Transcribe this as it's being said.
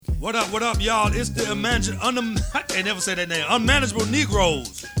What up, y'all? It's the I can't never say that name. Unmanageable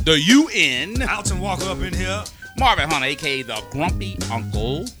Negroes. The UN. Alton Walker up in here. Marvin Hunter, a.k.a. the Grumpy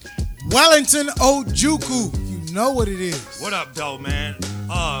Uncle. Wellington Ojukwu. You know what it is. What up, though, man?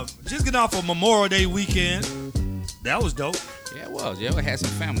 Just getting off of Memorial Day weekend. That was dope. Yeah, it was. Yeah, we had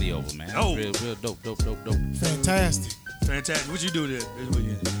some family over, man. Oh. Real dope. Fantastic. Fantastic. What you do this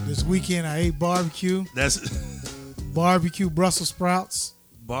weekend? This weekend I ate barbecue. That's Barbecue Brussels sprouts.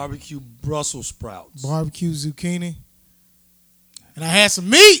 barbecue Brussels sprouts. Barbecue zucchini. And I had some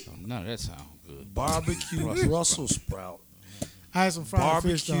meat. Oh, no, that sounds good. Barbecue Brussels sprout. I had some fried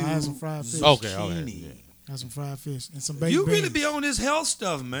fish, though. I had some fried fish. Okay. Zucchini. I had some fried fish and some baked You beans. really be on this health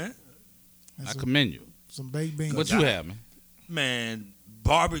stuff, man. And I some, commend you. some baked beans. What you have, man? Man,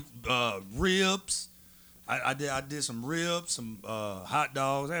 ribs. I did some ribs, some hot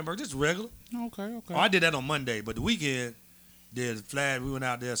dogs, hamburgers, just regular. Okay. Oh, I did that on Monday, but the weekend did flat. We went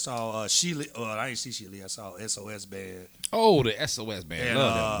out there, saw Sheila. I ain't see Sheila. I saw SOS Band. Oh, the SOS band. And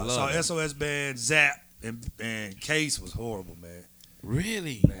Love saw them. SOS Band, Zap, and Case was horrible, man.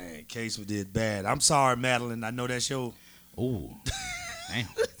 Really? Man, Case did bad. I'm sorry, Madeline. I know that's your. Ooh. Damn.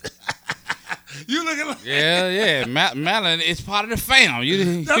 You looking like Yeah. Madeline is part of the fam.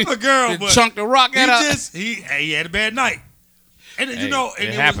 that's my girl, you but chunked the rock at her. he had a bad night, and Hey, and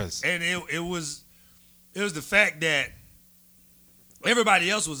it happens. it was the fact that everybody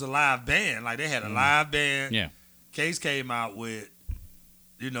else was a live band. Like they had a live band. Yeah. Case came out with,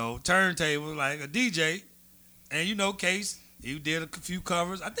 turntable like a DJ, and Case he did a few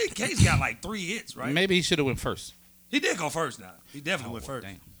covers. I think Case got like 3 hits, right? Maybe he should have went first. He did go first. Now he definitely went first.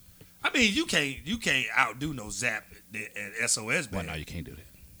 Damn. I mean, you can't outdo no Zap and SOS band. Well, no, you can't do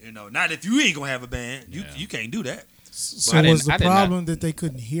that. Not if you ain't gonna have a band. Yeah. You can't do that. So I was the did not- problem that they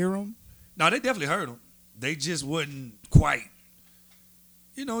couldn't hear them? No, they definitely heard him. They just wasn't quite.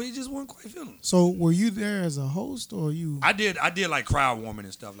 He just wasn't quite feeling it. So were you there as a host or you? I did like crowd warming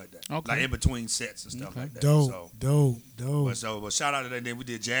and stuff like that. Okay. Like in between sets and stuff like that. Dope. But shout out to that. Then we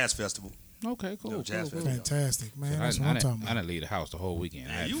did Jazz Festival. Okay, cool. Jazz cool. Festival. Fantastic, man. I That's what I'm talking didn't about. leave the house the whole weekend. I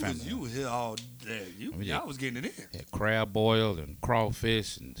Man, had you family. was here all day. Y'all was getting it in. Had crab boiled and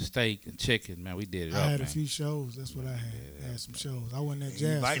crawfish and steak and chicken. Man, we did it I up, had man. a few shows. That's what I had. I had some shows. I wasn't at We ain't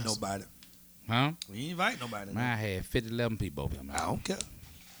Jazz invite Festival. nobody. Huh? We ain't invite nobody. Man, I had 11 people over here, man. I don't care.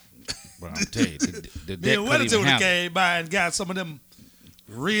 Bro, I'm telling you, the Me deck and couldn't even Wellington handle it. came by and got some of them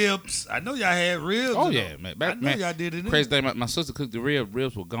ribs. I know y'all had ribs. Oh, yeah, man. I know y'all did it. Crazy thing, my sister cooked the ribs.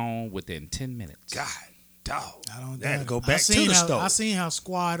 Ribs were gone within 10 minutes. God, dog. I don't They had to doubt go it. back to the stove. I seen how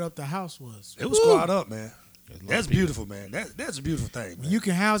squad up the house was. It was squad up, man. There's a lot That's of people. beautiful, man. That's a beautiful thing, man. When you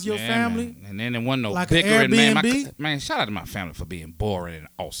can house your Yeah, family, man. And then there wasn't no like an bickering, man. Airbnb? Man, shout out to my family for being boring and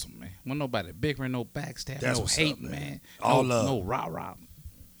awesome, man. Wasn't nobody bickering, no backstab, That's no what's hate, up, man. man. All no, love. No rah-rah.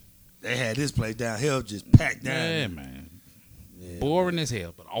 They had this place down here just packed down. Yeah, man. Yeah, Boring as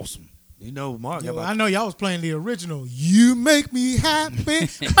hell, but awesome. Mark. yo, I know y'all was playing the original. You make me happy. Bang,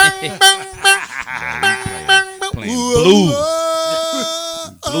 bang, bang, bang, bang, bang. Playing Ooh, blues.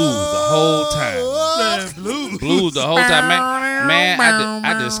 oh, Blues the whole time. Blues the whole time, man. Man,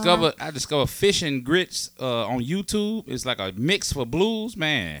 I discovered fish and grits on YouTube. It's like a mix for blues,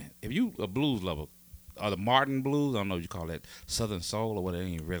 man. If you a blues lover, or the Martin blues, I don't know what you call that, Southern Soul or whatever,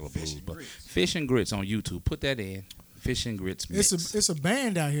 ain't regular blues, but fish and grits on YouTube. Put that in. Fish and grits mix. It's a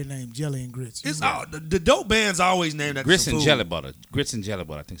band out here named Jelly and Grits. It's all the dope bands always named after Grits some and food. jelly butter. Grits and jelly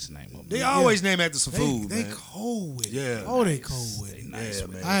butter, I think is the name of it. They always name after some food, They man. cold with it. Yeah. Oh, they cold with it. Nice, Yeah,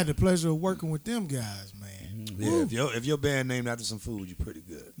 man. I had the pleasure of working with them guys, man. Yeah, if your band named after some food, you're pretty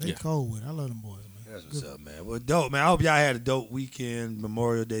good. They Yeah. cold with it. I love them boys, man. That's what's up, man. Well, dope, man. I hope y'all had a dope weekend,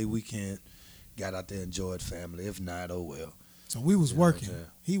 Memorial Day weekend. Got out there, enjoyed family. If not, oh well. So we was You know what I'm working. saying?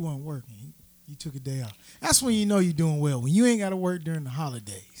 He wasn't working. He took a day off. That's when you know you're doing well. When you ain't got to work during the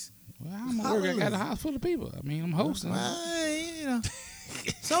holidays. Well, I'm at work. I got a house full of people. I mean, I'm hosting. Well, you know,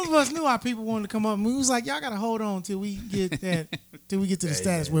 some of us knew our people wanted to come up. And we was like, y'all got to hold on till we get to the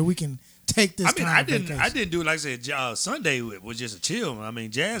status where we can take this. I mean, time I of didn't vacation. do it like I said. Sunday was just a chill. I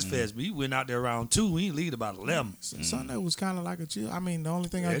mean, Jazz Fest. We went out there around 2. We didn't leave about 11. Sunday was kind of like a chill. I mean, the only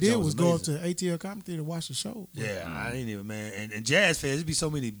thing Yeah, I that did joint was was go up amazing. to ATL Comedy Theater to watch the show. Yeah, I ain't even, man. And Jazz Fest, it'd be so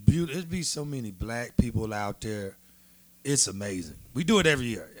many so many black people out there. It's amazing. We do it every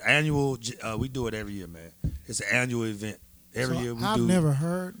year. We do it every year, man. It's an annual event. Every So year we do. I've never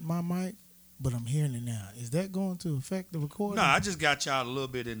heard my mic, but I'm hearing it now. Is that going to affect the recording? No, I just got y'all a little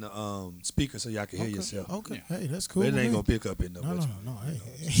bit in the speaker so y'all can hear yourself. Okay, Yeah. hey, that's cool. But it with ain't me. gonna pick up in no. No.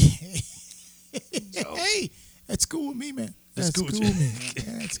 Hey, So- hey, that's cool with me, man. That's That's cool cool with with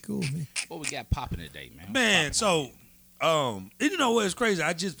me. That's cool with me. What we got popping today, man? Man, so you know what's crazy?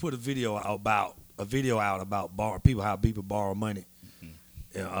 I just put a video out about how people borrow money.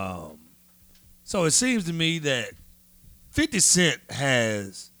 And, so it seems to me that 50 Cent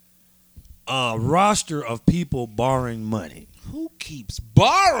has a roster of people borrowing money. Who keeps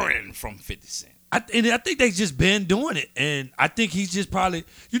borrowing from 50 Cent? I think they've just been doing it. And I think he's just probably,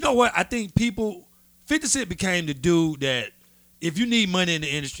 you know what? I think 50 Cent became the dude that if you need money in the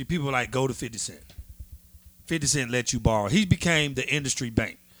industry, people are like, go to 50 Cent. 50 Cent let you borrow. He became the industry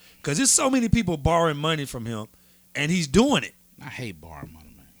bank. Because there's so many people borrowing money from him, and he's doing it. I hate borrowing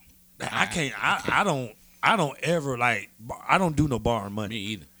money, man. I don't ever like, I don't do no borrowing money. Me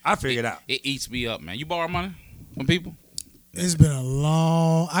either. I figured out. It eats me up, man. You borrow money from people? It's been a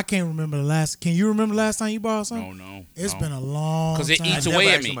long. I can't remember the last. Can you remember the last time you borrowed something? No. It's been a long time. Because it eats I away never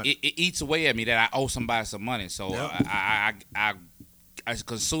at asked me. somebody. It eats away at me that I owe somebody some money. So Yep. it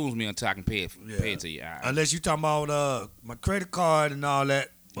consumes me until I can pay it to you. Unless you talking about my credit card and all that.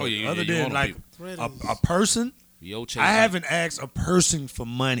 Oh, yeah, Other you than want like people. a person, Yo, Chase, I haven't asked a person for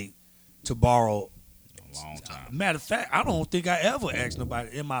money to borrow. a long time. Matter of fact, I don't think I ever asked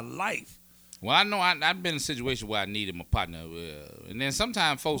nobody in my life. Well, I know I've been in a situation where I needed my partner, and then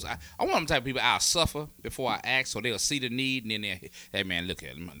sometimes folks, I want them type of people I'll suffer before I ask, so they'll see the need, and then they'll, hey man, look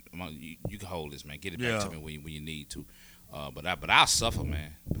at it, you can hold this, man, get it back to me when you need to. But I'll suffer,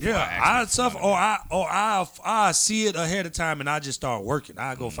 man. I suffer, or I see it ahead of time, and I just start working.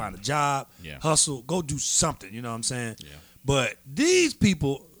 I go find a job, hustle, go do something. You know what I'm saying? Yeah. But these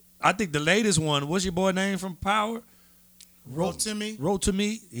people, I think the latest one, what's your boy name from Power? Wrote to me. Wrote to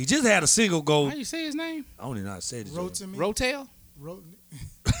me. He just had a single go. How you say his name? I don't even know how to say this. Wrote to me. Rotel? Wrote.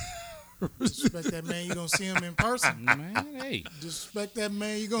 Disrespect that man. You gonna see him in person. Man, hey. Disrespect that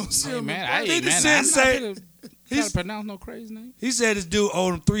man. You gonna see Hey, him man, in person. 50 I'm Cent not say- gonna try to pronounce no crazy name. He said this dude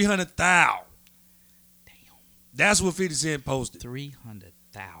owed him $300,000. Damn. That's what 50 Cent posted.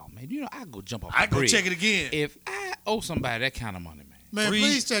 300,000, man. You know, I go jump off I the go bridge. check it again. If I owe somebody that kind of money, man. Man,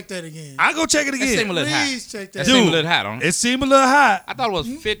 please check that again. I go check it That seem a again. little high. Please check that. That seem a Dude, little high, don't it? It seemed a little high. I thought it was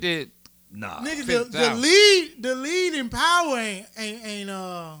 50. Nah. Nigga, the 50,000. lead in Power ain't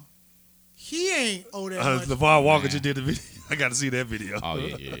he ain't owe that much. LeVar Walker Man. just did the video. I got to see that video. Oh,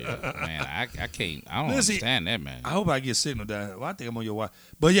 yeah. Man, I can't. I don't Listen, understand that, man. I hope I get signal down. Well, I think I'm on your watch.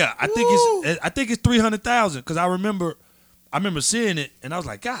 But yeah, I think it's 300,000 because I remember seeing it and I was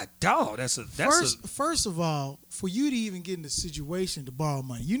like, God, dog, that's First of all, for you to even get in the situation to borrow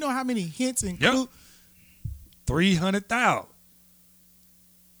money, you know how many hints and Yep. clues. 300,000.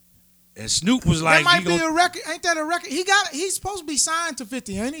 And Snoop was like, That might be a record. Ain't that a record? He's supposed to be signed to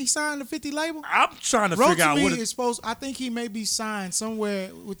 50. Ain't he signed to 50 label? I'm trying to Wrote figure to out me what is supposed. I think he may be signed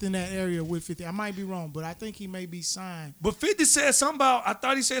somewhere within that area with 50. I might be wrong, but I think he may be signed. But 50 said something about, I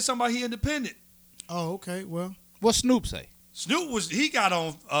thought he said something about he independent. Oh, okay. Well, What Snoop say? Snoop he got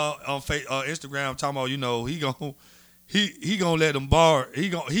on Instagram talking about, you know, he gonna let him borrow, he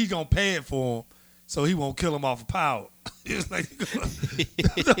gonna pay it for him so he won't kill him off of Power. It's like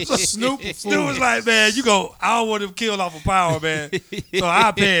Snoop was like, man, I don't want him killed off of Power, man. So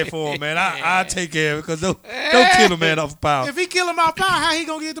I pay it for him, man. I take care of it because don't kill a man off of Power. if he kill him out Power, how he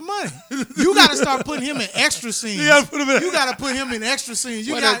gonna get the money? You got to start putting him in extra scenes. You gotta put him in- You got to put him in extra scenes.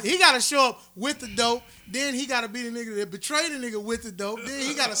 He got to show up with the dope. Then he got to be the nigga that betrayed the nigga with the dope. Then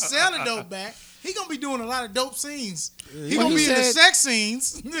he got to sell the dope back. He gonna be doing a lot of dope scenes. He Well, gonna he be in the said- sex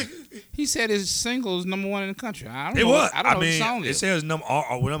scenes. He said his single is number one in the country. I don't It know. was. I don't know what the mean, song it is. says number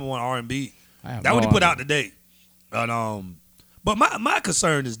one R&B. I have That what no he put idea. out today. And, but my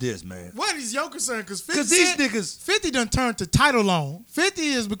concern is this, man. What is your concern? Because 'Cause these niggas- 50 done turned to title loan.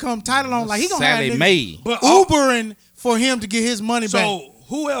 50 has become title loan. Like he gonna have Sally niggas Mae. But Ubering for him to get his money back. so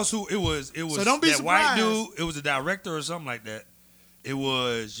who else? It was So don't be that white surprised. dude. It was a director or something like that. It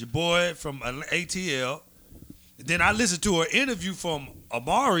was your boy from ATL. Then I listened to an interview from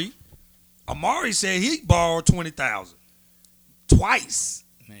Amari. Amari said he borrowed 20,000 twice.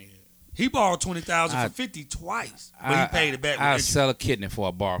 He borrowed 20,000 I- for 50 twice, but he paid it back. with I'll interest. sell a kidney for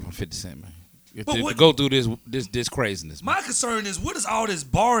a bar from 50 Cent, man. But To what- go through this craziness, man. My concern is what is all this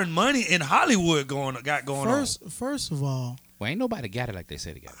borrowing money in Hollywood going on? First of all, Well, ain't nobody got it like they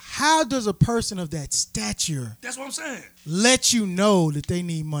say they got it. how does a person of that stature That's what I'm saying. let you know that they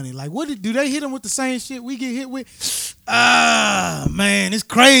need money? Like, do they hit them with the same shit we get hit with? Ah, man, it's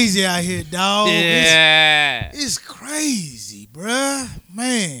crazy out here, dog. Yeah. It's crazy, bruh.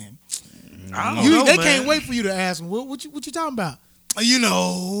 Man, I don't know, they man. can't wait for you to ask them. What you talking about? You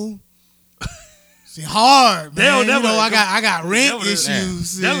know, See, hard, They'll man. never- I got rent never-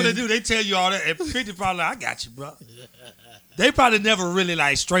 issues. That's what they do. They tell you all that. And 50 probably like, I got you, bro. They probably never really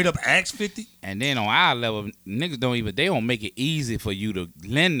like straight up ask 50. And then on our level, niggas they don't make it easy for you to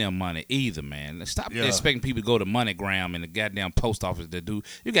lend them money either, man. Stop expecting people to go to MoneyGram and the goddamn post office to do.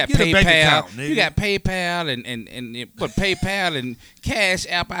 You got Get a bank PayPal, account, nigga. you got PayPal and put PayPal and Cash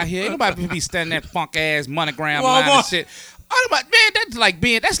App out here. Ain't nobody be standing that funk ass MoneyGram line and shit.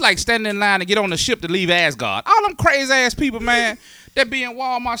 Man, that's like standing in line to get on the ship to leave Asgard. All them crazy ass people, man, that be in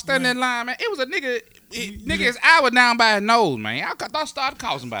Walmart standing in line, man. It was a nigga. His eye was down by his nose, man. I started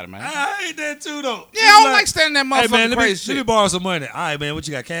calling somebody, man. I hate that too, though. Yeah, I don't like standing that motherfucking hey, man, crazy let me shit. borrow some money. All right, man, what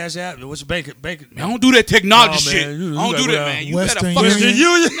you got? Cash App? What's your bank? Man, I don't do that technology Oh, shit. man, you I don't gotta do go that, down man. You Western better fucking Union.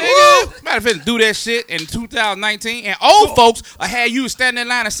 Union. nigga. Matter of fact, do that shit in 2019, and old folks will have you standing in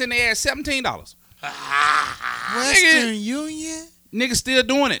line and send their ass $17. Western Union. Niggas still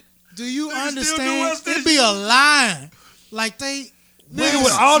doing it. Do you Niggas still do understand? Western It be a line. Like they. Nigga,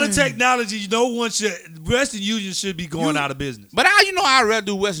 with all the Western. technology, no one should. Western Union should be going out of business. But I'd rather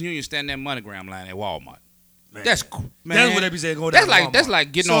do Western Union stand that MoneyGram line at Walmart. Man. That's cool, man. That's what they be saying. Going down to That's Walmart.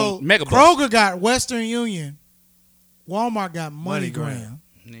 like getting So on Megabus. Kroger got Western Union. Walmart got MoneyGram. MoneyGram.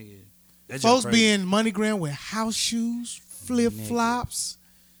 Nigga. That's Folks just crazy. be in MoneyGram with house shoes, flip flops.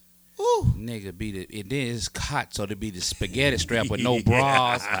 Ooh. Nigga be the and then it's hot, so to be the spaghetti strap with no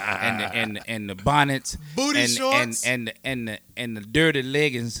bras and the bonnets, Booty and, shorts. and the dirty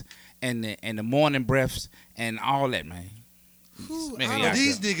leggings and the morning breaths and all that, man. Ooh, Man, I yeah. But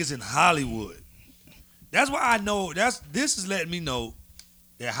these niggas in Hollywood. That's why I know. This is letting me know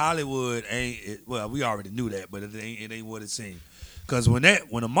that Hollywood ain't. Well, we already knew that, but it ain't what it seemed. Because when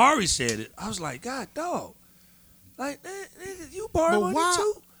Amari said it, I was like, God, dog, like nigga, you borrow But money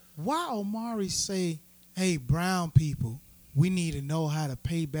too. why Omari say, hey, brown people, we need to know how to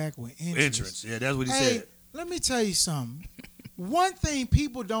pay back with interest? Entrance, yeah, that's what he Hey, said. let me tell you something. One thing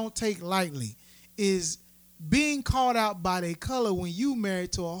people don't take lightly is being called out by their color when you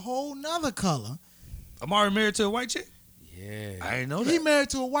married to a whole nother color. Amari married to a white chick. Yeah. I didn't know He that. married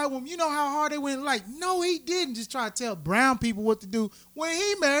to a white woman. You know how hard they went? Like, no, he didn't. Just try to tell brown people what to do when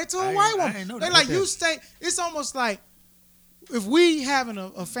he married to a white I woman. ain't know They that. like, Okay. you stay. It's almost like if we having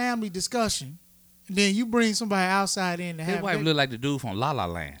a family discussion, and then you bring somebody outside in to His have. wife they- look like the dude from La La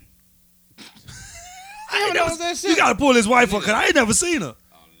Land. I ain't know never, that shit. you gotta pull his wife up because I ain't never seen her.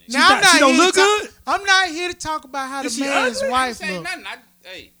 She Now, not- she don't here look to talk- good? I'm not here to talk about how Is the she man's ugly? wife Say look. nothing.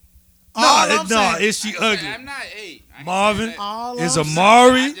 Hey. All I'm saying- is she ugly? I'm not. Hey. I ain't Marvin saying that. all is I'm saying-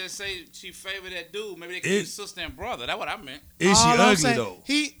 Amari. I just say she favored that dude. Maybe they could be It- sister and brother. That's what I meant. Is she all I'm ugly saying, though?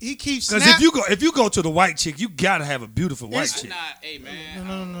 He keeps Because snap- if you go to the white chick, you gotta have a beautiful white It's- chick. Nah, hey man.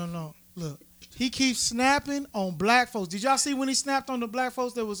 No. Look, he keeps snapping on black folks. Did y'all see when he snapped on the black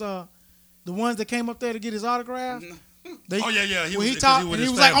folks that was the ones that came up there to get his autograph? They, Oh, yeah. When was- he 'cause talked, with and he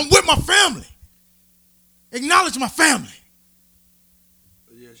his was like, family. "I'm with my family. Acknowledge my family.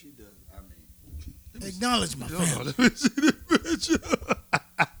 Yeah, she does. I mean, Acknowledge my family." let me see the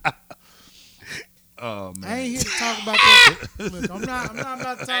picture. Oh man. I ain't here to talk about that. Look, I'm not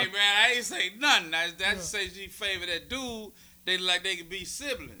about to Hey talk. man, I ain't say nothing. I just say she favored that dude. They like they could be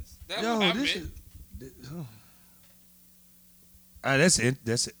siblings. That's Yo, what I this meant. is. Oh. Ah, that's it.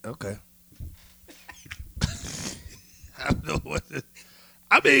 That's it. Okay. I don't know what.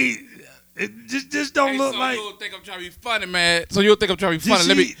 I mean, it just don't Hey, look so like. you'll think I'm trying to be funny, man. So you'll think I'm trying to be Did funny.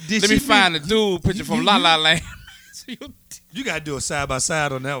 Let me she- did let me she find meet- the dude picture from you- La La Land. So you'll You gotta do a side by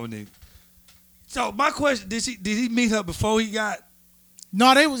side on that one, nigga. So my question: Did he meet her before he got?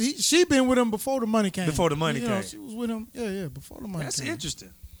 No, she been with him before the money came. Before the money came. She was with him. Yeah, before the money That's came.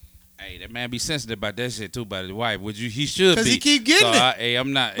 interesting. Hey, that man be sensitive about that shit too, about his wife. Which he should be. 'Cause he keep getting so it. Hey,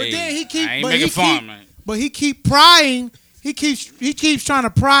 I'm not. But hey, then he keep. I ain't but making he fun, keep, man. But he keep prying. He keeps trying to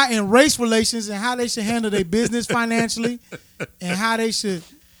pry in race relations and how they should handle their business financially, and how they should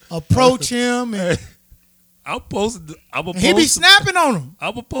approach him. And I'm a he be snapping on him.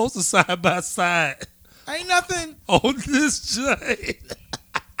 I'm a post a side by side Ain't nothing. on this joint.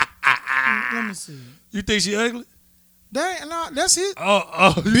 Let me see. You think she ugly? That's it.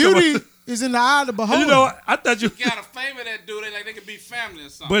 Oh, you Beauty know what? is in the eye of the beholder. You know what? I thought you. Gotta favor that dude. They could be family or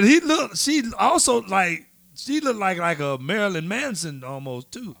something. But she also like. She looked like a Marilyn Manson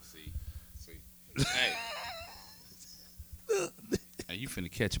almost too. See. Hey. Hey, you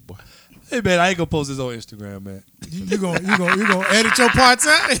finna catch it, boy. Hey man, I ain't gonna post this on Instagram, man. you gonna edit your parts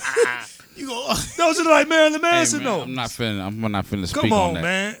out. You go. No, she look like Marilyn Hey, Manson man, though. I'm not finna speak Come on, that.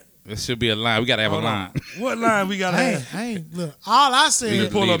 man. There should be a line. We gotta have Hold a on. line. What line we gotta have? I ain't. Look, all I said.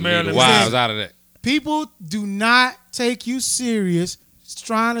 pull up Leave Marilyn the wives Manson. out of that. People do not take you serious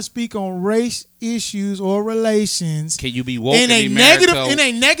trying to speak on race issues or relations Can you be woke in and a be married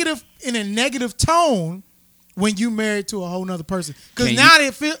negative in a negative tone when you married to a whole nother person? Because Can now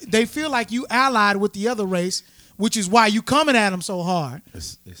they feel like you allied with the other race, which is why you coming at them so hard.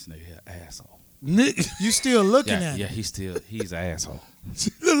 This nigga here, asshole. You still looking at Yeah, him. he's an asshole.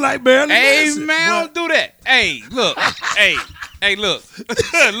 Look like Marilyn Hey Manson. man, don't do that. Hey, look. hey, look.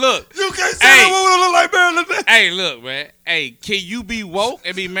 Look. You can't say Hey. that woman look like Marilyn Manson. Hey, look, man. Hey, can you be woke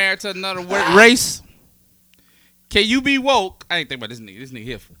and be married to another race? Can you be woke? I ain't think about this nigga. This nigga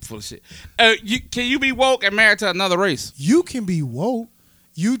here full of shit. Can you be woke and married to another race? You can be woke.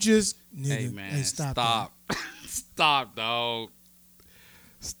 You just nigga. Hey man, stop. stop, stop, dog.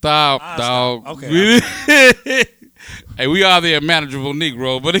 Stop, dog. stop. Okay. Hey, we are the manageable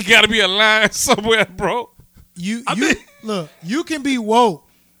Negro, but it got to be a line somewhere, bro. Look. You can be woke,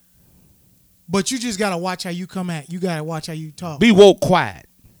 but you just gotta watch how you come at. You gotta watch how you talk. Be woke, quiet.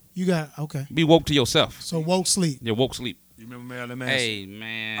 You got okay. Be woke to yourself. So woke sleep. Yeah, woke sleep. You remember Marilyn Manson? Hey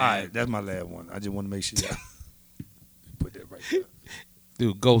man. All right, that's my last one. I just want to make sure y'all put that right there.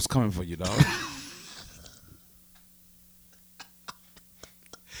 Dude, ghost coming for you, dog.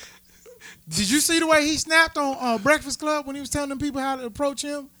 Did you see the way he snapped on Breakfast Club when he was telling them people how to approach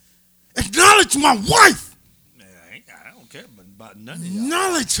him? Acknowledge my wife. Man, I don't care about none of y'all.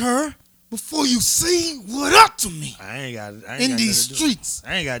 Acknowledge her before you see what up to me I ain't got in these streets.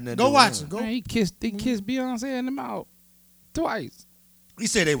 I ain't got nothing. Go to do watch with it. him. Go. Man, he kissed Beyonce in the mouth twice. He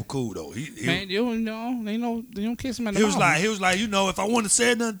said they were cool though. Man, you don't kiss him in the He mouth. was like, if I wouldn't have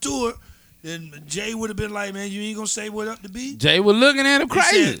said nothing to her, then Jay would have been like, man, you ain't gonna say what up to B. Jay was looking at him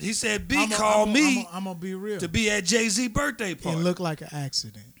crazy. He said B called me I'm gonna be real. to be at Jay-Z birthday It party. looked like an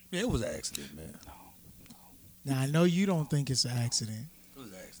accident. Yeah, it was an accident, man. Now I know you don't think it's an accident. It was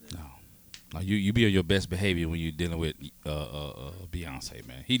an accident. No, you be on your best behavior when you're dealing with Beyonce,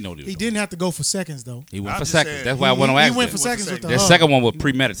 man. He know this. He didn't have to go for seconds though. He went I'm for just seconds. saying, That's why I went on He accident. went for seconds with the The hug. second one was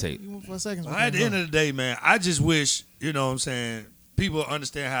premeditated. He went for seconds with Well, at the the end hug. of the day, man, I just wish, you know what I'm saying, people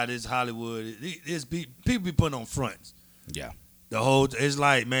understand how this Hollywood, people be putting on fronts. Yeah. It's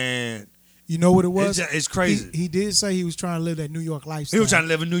like, man, You know what it was? it's crazy. He did say he was trying to live that New York lifestyle. He was trying to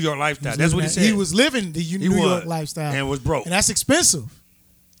live a New York lifestyle. That's what he said. He was living the New York lifestyle and was broke. and that's expensive.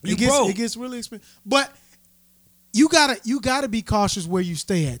 You broke. It gets really expensive. But you gotta be cautious where you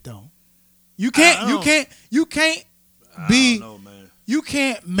stay at though. You can't be I don't know, man. you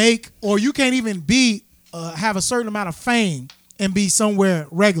can't make or you can't even be have a certain amount of fame and be somewhere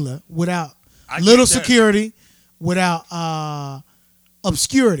regular without I get little that. security, without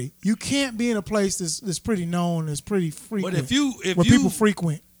obscurity. You can't be in a place that's pretty known, that's pretty frequent. But if people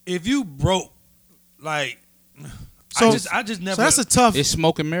frequent. if you broke, like, So I just never. So that's a tough. It's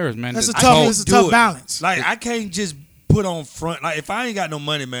smoke and mirrors, man. That's a I tough. can't It's a do tough it. balance. Like, I can't just put on front. Like, if I ain't got no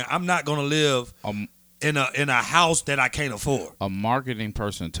money, man, I'm not gonna live in a house that I can't afford. A marketing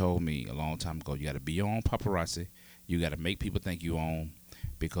person told me a long time ago, you got to be your own paparazzi. You got to make people think you own.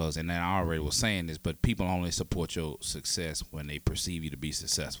 Because, and I already was saying this, but people only support your success when they perceive you to be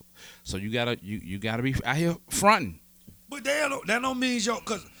successful. So you gotta be out here fronting. But that don't mean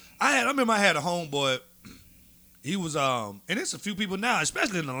cause I remember I had a homeboy. He was and it's a few people now,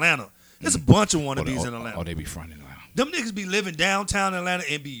 especially in Atlanta. There's a bunch of wannabes in Atlanta. Oh, they be fronting Atlanta. Them niggas be living downtown Atlanta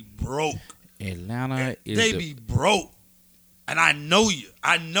and be broke. Atlanta is They be broke. And I know you.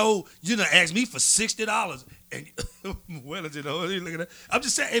 I know you done asked me for $60. And well, you know, look at that. I'm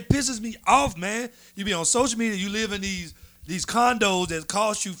just saying, it pisses me off, man. You be on social media, you live in these condos that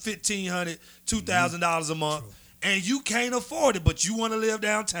cost you $1,500, $2,000 a month, and you can't afford it, but you want to live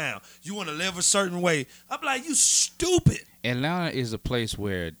downtown. You want to live a certain way. I'm like, you stupid. Atlanta is a place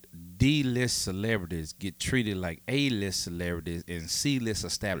where D-list celebrities get treated like A-list celebrities in C-list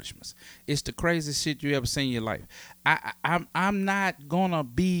establishments. It's the craziest shit you ever seen in your life. I'm not gonna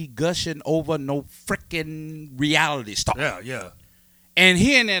be gushing over no freaking reality star. Yeah. And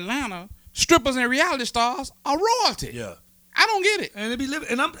here in Atlanta, strippers and reality stars are royalty. Yeah. I don't get it. And they be living,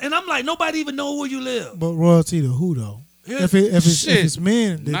 and I'm like, nobody even know where you live. But royalty to who though? Yeah. If it's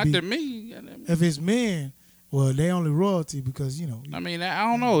men, Not to me. If it's men, well, they only royalty because I mean, I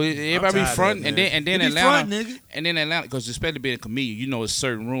don't know. Everybody be tired of fronting, that, and man. then They be Atlanta, fronting, nigga. and then Atlanta, because especially being a comedian, you know, it's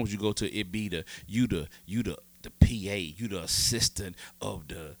certain rooms you go to. It be the PA, you the assistant of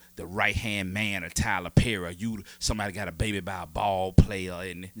the right hand man of Tyler Perry. Somebody got a baby by a ball player,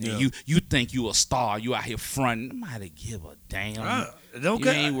 and you think you a star. You out here fronting. Nobody give a damn. Don't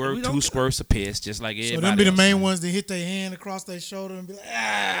You ain't worth two squirts of piss, just like everybody. So them be the else. main ones that hit their hand across their shoulder and be like,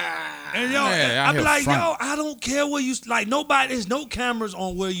 And yo, Yeah, I out be here like, front. yo, I don't care where you like. There's no cameras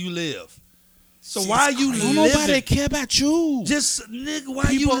on where you live. So why are you Don't living? nobody care about you. Just nigga,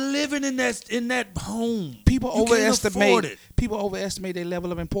 why you living in that home? People You can't afford overestimate. it. People overestimate their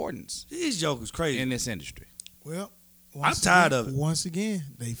level of importance These jokers crazy. in this industry. Well, I'm tired of it. Once again,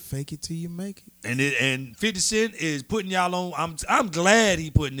 they fake it till you make it. And 50 Cent is putting y'all on. I'm glad he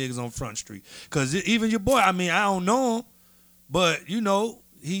put niggas on Front Street, cause even your boy. I mean, I don't know him, but you know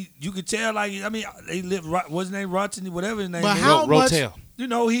you could tell like they live. What's his name? Rotten, whatever his name. But is. how much? Rotel. You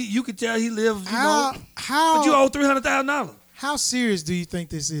know you could tell he lived. How but you owe $300,000. how serious do you think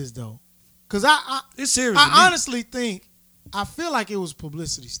this is though? Because It's serious. to me. I honestly think I feel like it was a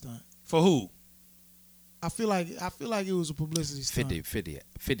publicity stunt. For who? I feel like it was a publicity stunt.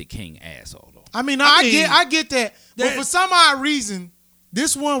 50 King asshole though. I mean, I I get that. But that- for some odd reason,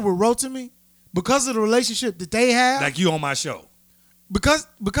 this one wrote to me because of the relationship that they have. Like you on my show. Because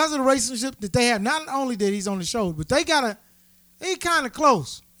of the relationship that they have. Not only that he's on the show, but they kind of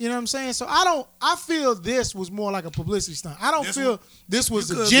close. You know what I'm saying? So I feel this was more like a publicity stunt. I don't feel this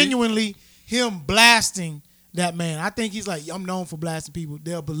was genuinely him blasting that man. I think he's like, I'm known for blasting people.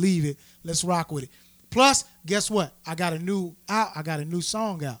 They'll believe it. Let's rock with it. Plus, guess what? I got a new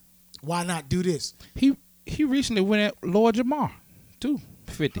song out. Why not do this? He recently went at Lord Jamar too.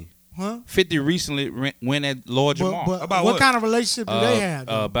 50. Huh? 50 recently went at Lord Jamar. But About what what? kind of relationship do they have?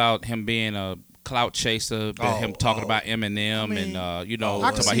 though? About him being a clout chaser, him talking about Eminem, I mean, and I talking can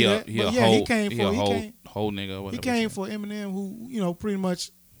about see he that, a but yeah, whole he came for- whole nigga. Or He whatever. came for Eminem, who pretty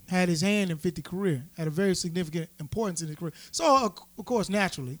much had his hand in 50 career, had a very significant importance in his career. So of course,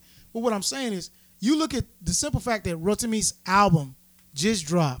 naturally. But what I'm saying is, you look at the simple fact that Rotimi's album just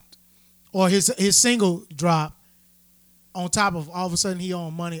dropped, or his single dropped, on top of all of a sudden he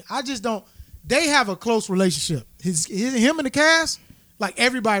on money. I just don't. They have a close relationship. Him and the cast, like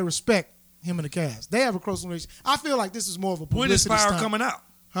everybody respect him and the cast. They have a close relationship. I feel like this is more of a When is publicity Power stunt. coming out?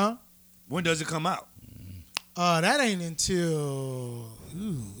 Huh? When does it come out? That ain't until.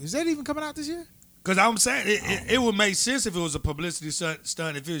 Is that even coming out this year? Because I'm saying it would make sense if it was a publicity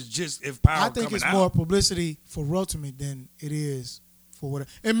stunt. If it was just if Power I think coming it's out. more publicity for Rotimi than it is for what.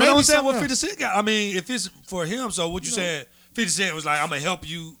 And But maybe I'm saying something what 50 else. Cent got. I mean, if it's for him, so what you said, 50 Cent was like, I'm gonna help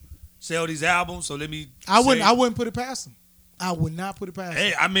you sell these albums. So let me. I wouldn't put it past him. I would not put it past Hey,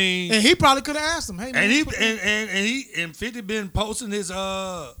 him. I mean, And he probably could have asked him. Hey, man, and he put- and 50 been posting his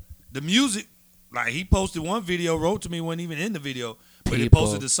the music. Like he posted one video, wrote to me, wasn't even in the video, but he People-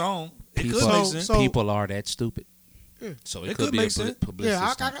 posted the song. It could People, make sense. So- people are that stupid. Yeah. So It it could could be make a sense. publicity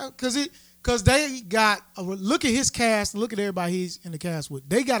yeah, stunt. because they got look at his cast, look at everybody he's in the cast with.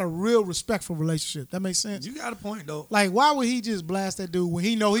 They got a real respectful relationship. That makes sense. You got a point though. Like, why would he just blast that dude when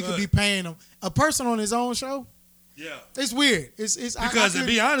he know he could be paying him a person on his own show? Yeah. It's weird. It's Because to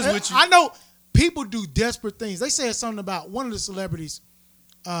be honest with you- I know people do desperate things. They said something about one of the celebrities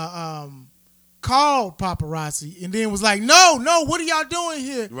called paparazzi and then was like, no, what are y'all doing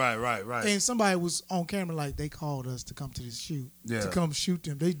here? Right. And somebody was on camera like, they called us to come to this shoot, Yeah. to come shoot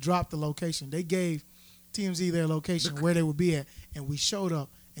them. They dropped the location. They gave TMZ their location where they would be at, and we showed up.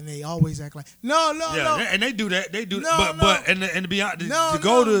 And they always act like, no. And they do that. They do No, that. But and to be honest, No, to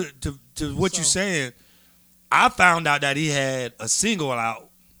go no. to what you're So- saying, I found out that he had a single out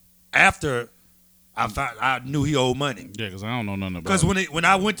after I knew he owed money. Yeah, because I don't know nothing about Because it. when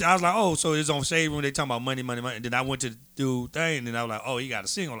I went to, I was like, oh, so it's on Shade Room. They talking about money. And then I went to do thing, and I was like, oh, he got a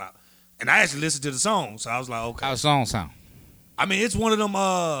single out. And I actually listened to the song, so I was like, okay. How the song sound? I mean, it's one of them.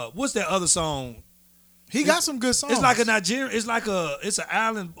 What's that other song? He got some good songs. It's like a Nigerian. It's an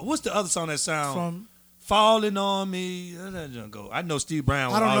island. What's the other song that sound? from. Falling on me. How that junk go? I know Steve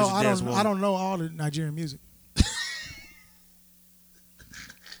Brown. I don't know. I I don't know all the Nigerian music.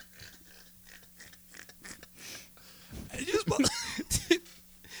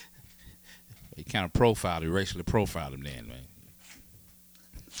 He kind of profiled him, racially profiled him then, man.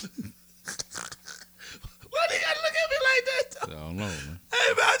 Why do you gotta look at me like that? I don't know, man.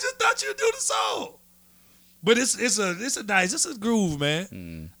 Hey man, I just thought you'd do the song. But it's a groove,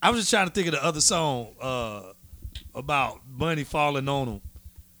 man. I was just trying to think of the other song about money falling on him.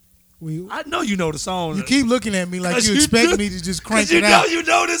 I know you know the song. You keep looking at me like 'Cause you you expect do- me to just crank 'Cause it out. you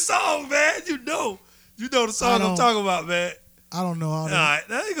know this song, man. You know the song I'm don't- talking about, man. I don't know all All the right,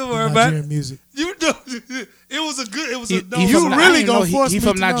 now you can worry about Nigerian it. music. You know, it was a good. It was a He no. You from, really I didn't gonna know force he me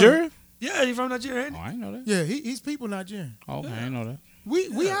from to know. Nigeria? Yeah, he from Nigeria, ain't Oh, he? I didn't know that. Yeah, he's people Nigerian. Oh, okay, I didn't know that.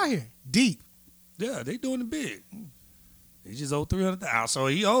 We out here deep. Yeah, they doing it big. He just owed $300,000. So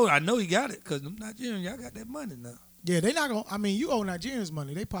he owed. I know he got it because them Nigerians, y'all got that money now. Yeah, they not gonna. I mean, you owe Nigerians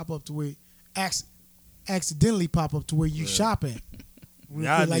money. They pop up to where accidentally pop up to where you shop at. Real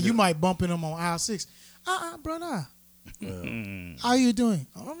Yeah, I quick. Like need you to- might bump in them on aisle 6. Brother. How you doing?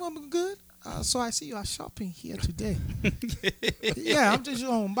 Oh, I'm good. So I see you are shopping here today. Yeah, I'm just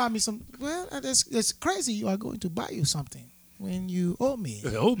going to buy me some. Well, that's crazy. You are going to buy you something when you owe me.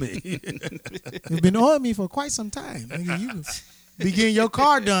 Owe me. You've been owing me for quite some time. Nigga, you begin your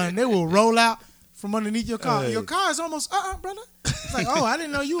car done, they will roll out from underneath your car. Hey. Your car is almost, brother. It's like, oh, I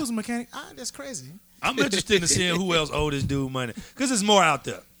didn't know you was a mechanic. That's crazy. I'm interested in seeing who else owe this dude money. Because there's more out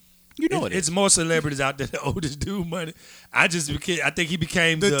there. You know It's more celebrities out there that owe this dude money. I think he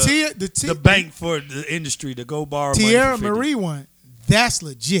became the bank for the industry to go borrow money. Tierra for 50. Marie one, that's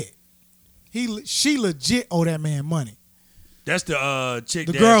legit. She legit owe that man money. That's the chick.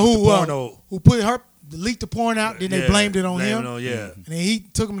 The that girl with the porno. who put her leaked the porn out, then they blamed it on him. Yeah. And then he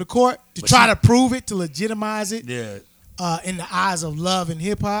took him to court to But try to prove it, to legitimize it Yeah. in the eyes of love and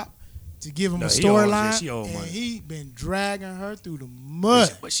hip hop, to give him No, a he owes- storyline. she owed And money. he been dragging her through the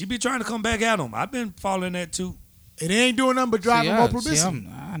mud. But she be trying to come back at him. I've been following that too. It ain't doing nothing but driving more publicity.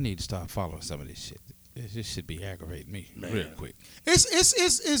 I need to start following some of this shit. This should be aggravating me real quick.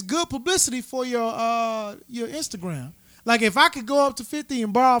 It's good publicity for your Instagram. Like if I could go up to 50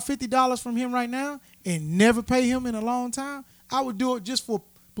 and borrow $50 from him right now and never pay him in a long time, I would do it just for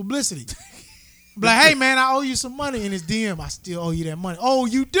publicity. Be like, hey man, I owe you some money in his DM. I still owe you that money. Oh,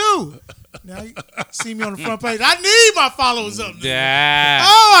 you do? Now you see me on the front page. I need my followers up. Nigga. Yeah.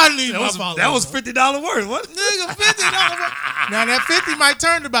 Oh, I need my followers. That was up. $50 worth. What? Nigga, $50. Now that 50 might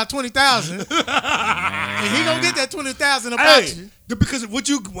turn to about 20,000. And he gonna get that 20,000 about you. Because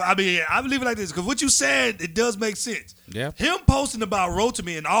I believe it like this. Because what you said, it does make sense. Yeah. Him posting about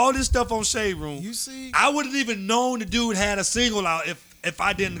Rotimi and all this stuff on Shade Room. You see? I wouldn't even known the dude had a single out if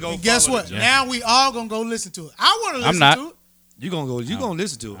I didn't go. And guess follow what? the- Now we all gonna go listen to it. I want to listen I'm not. to it. You gonna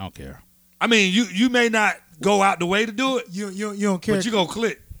listen to I it. don't care. I mean, you may not go out the way to do it, You don't care. but you gonna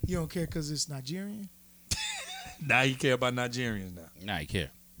click. You don't care because it's Nigerian. Now you care about Nigerians now. Nah, you care.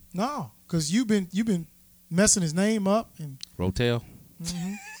 No, because you've been messing his name up and Rotel.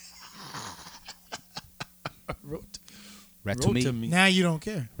 Rat to me. Rotimi. now you don't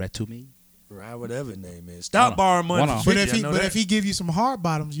care. Rat to me. Right, whatever his name is. Stop Hold on. borrowing money. Hold on. from But 50, I know that. if he give you some hard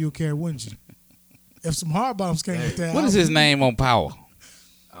bottoms, you'll care, wouldn't you? If some hard bottoms came with that, What is his name on Power?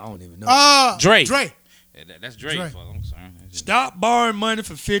 I don't even know. Drake. Drake. Yeah, that's Drake. Drake. I'm sorry. That's just- Stop borrowing money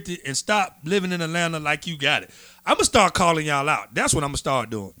for 50 and stop living in Atlanta like you got it. I'm gonna start calling y'all out. That's what I'm gonna start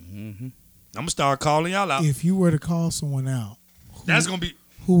doing. I'm gonna start calling y'all out. If you were to call someone out, That's gonna be.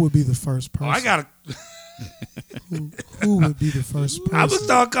 who would be the first person? Oh, I gotta. Who would be the first person? I'm gonna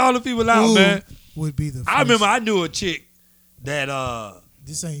start calling people out, Who man. would be the first? I remember I knew a chick that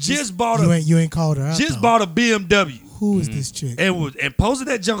This ain't just bought you ain't called her out. just though. bought a BMW Who is this chick? and posted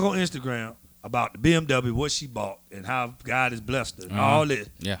that junk on Instagram about the BMW, what she bought, and how God has blessed her, and all this.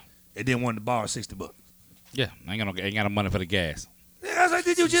 Yeah. And then wanted to borrow $60. Yeah. I ain't got no money for the gas. Yeah, I was like,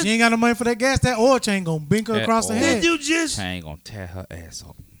 did you just? She ain't got no money for that gas. That oil chain gonna bink her That across the oil- head. Did you just? I ain't gonna tear her ass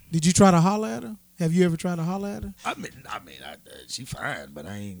up. Did you try to holler at her? Have you ever tried to holler at her? I mean, she fine, but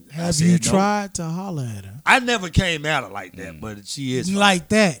I ain't. I Have said you no. tried to holler at her? I never came at her like that, but she is fine. Like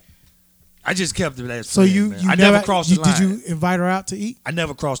that. I just kept it as So friend, you man. I never crossed the line. Did you invite her out to eat? I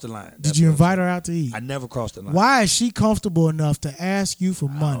never crossed the line. Did you invite her out to eat? I never crossed the line. Why is she comfortable enough to ask you for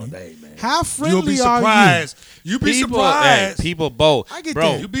money? dang, man. How You'll friendly be are surprised. You be People, surprised. hey, people both. I get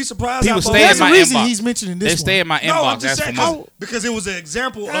Bro, that. You be surprised. People how stay both- in There's my a reason inbox. he's mentioning this They one. stay in my No, inbox. I'm just That's for saying money. because it was an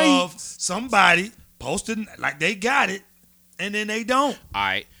example Hey. of somebody posting like they got it, and then they don't. All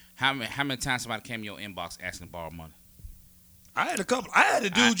right. How many times somebody came in your inbox asking to borrow money? I had a couple. I had a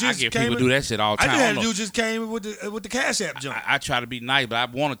dude I just get came. people in- do that shit all the I time. just I had a don't know. dude just came with the Cash App jump. I try to be nice, but I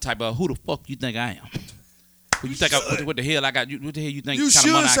want to type of who the fuck you think I am. Who you think? What the hell I got? What the hell you think? You kind of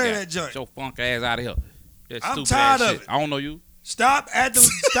should money say I got? that junk. Get your funk ass out of here. That I'm stupid tired ass of shit. it. I don't know you. Stop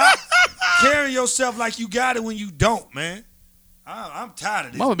carrying yourself like you got it when you don't, man. I'm tired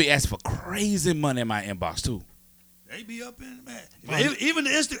of this. Mama be asking for crazy money in my inbox too. They be up in man. Even the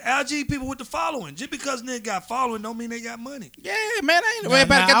LG people with the following. Just because nigga got following don't mean they got money. Yeah, man, I ain't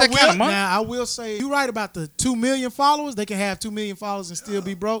everybody got that kind of money. Now, I will say, you're right about the 2 million followers. They can have 2 million followers and still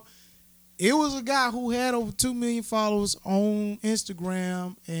be broke. It was a guy who had over 2 million followers on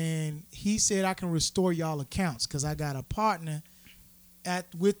Instagram, and he said, I can restore y'all accounts because I got a partner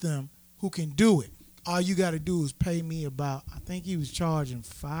with them who can do it. All you got to do is pay me about, I think he was charging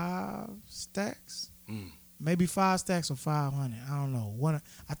 5 stacks. Maybe 5 stacks or 500. I don't know.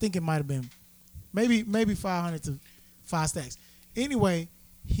 I think it might have been maybe 500 to 5 stacks. Anyway,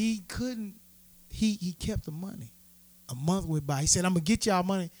 he couldn't. He kept the money. A month went by. He said, "I'm gonna get y'all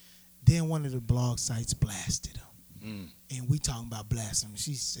money." Then one of the blog sites blasted him, and we talking about blasting him.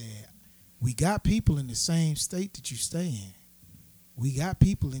 She said, "We got people in the same state that you stay in. we got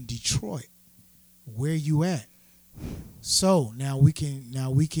people in Detroit. Where you at? So now we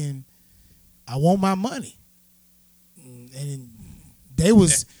can. I want my money. And they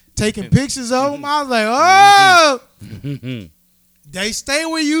was taking pictures of them. I was like, oh, they stay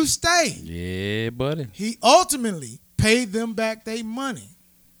where you stay. Yeah, buddy. He ultimately paid them back their money.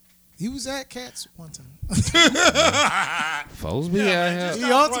 He was at Cats one time. Folks be out here.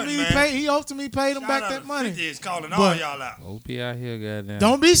 He ultimately paid them back that money. 50 is calling all y'all out. Folks be out here, goddamn.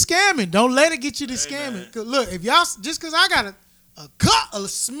 Don't be scamming. Don't let it get you to scamming. 'Cause look, if y'all just because I got a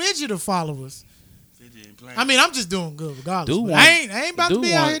smidget of followers. I mean, I'm just doing good regardless. I ain't about to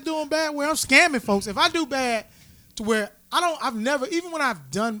be out here doing bad where I'm scamming folks. If I do bad to where I've never, even when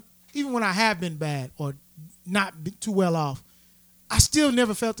I have been bad or not been too well off, I still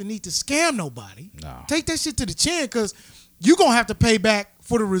never felt the need to scam nobody. No. Take that shit to the chin because you're going to have to pay back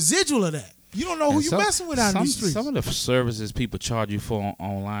for the residual of that. You don't know who you're messing with out in these streets. Some of the services people charge you for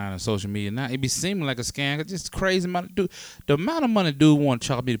online and social media now, it be seeming like a scam. It's just crazy amount of the amount of money dude want to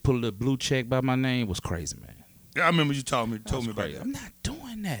charge me to put a little blue check by my name was crazy, man. Yeah, I remember you told me about that. I'm not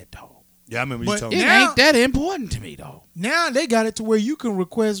doing that, though. Yeah, I remember you told me. It ain't that important to me, though. Now they got it to where you can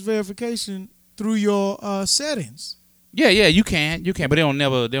request verification through your settings. Yeah, you can, but they don't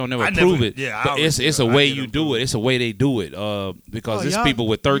never approve it. Yeah, but it's a way you do it. It's a way they do it. Because there's people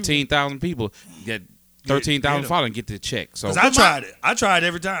with 13,000 people get 13,000 followers and get the check. So I tried it. I tried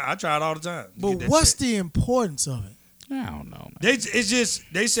every time. I tried all the time. But what's the importance of it? I don't know, man. They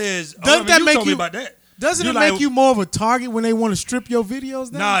says. Doesn't that make told you me about that? Doesn't it make you more of a target when they want to strip your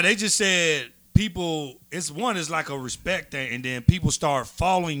videos down? Nah, they just said people. It's like a respect thing, and then people start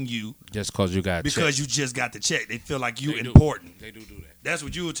following you just because you got you just got the check. They feel like you important. They do that. That's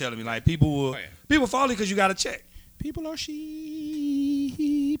what you were telling me. Like people follow you because you got a check. People are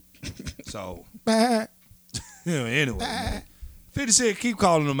sheep. So bad. Anyway, man. 50 Cent keep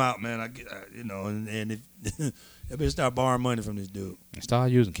calling them out, man. And if I better start borrowing money from this dude.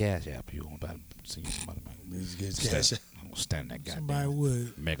 Start using Cash App. You want to see somebody, man. Cash App. I'm gonna stand that guy. Somebody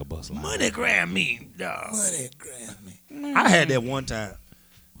would mega bus line. Money grab me, dog. Money grab me. I had that one time.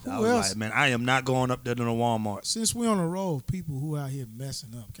 I was else? like, man, I am not going up there to the Walmart. Since we on the road of people who out here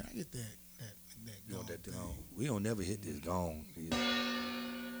messing up, can I get that gong thing? We don't never hit this gong.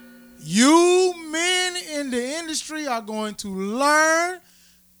 You men in the industry are going to learn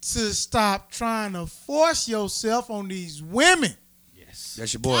to stop trying to force yourself on these women. Yes.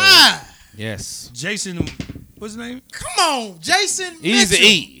 That's your boy. Ah, Yes. Jason, what's his name? come on, Jason Mitchell. Easy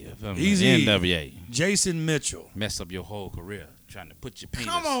E. Easy E. NWA. Jason Mitchell. Mess up your whole career trying to put your penis.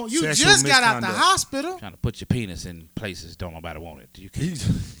 Come on, you Sexual just got out the misconduct. hospital. Trying to put your penis in places don't nobody want it. You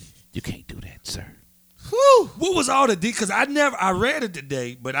can't do that, sir. Whew. What was all the because I read it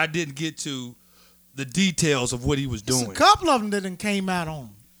today, but I didn't get to the details of what he was There's doing. a couple of them that done came out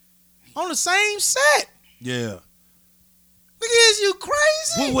on the same set. Yeah. Look at this, you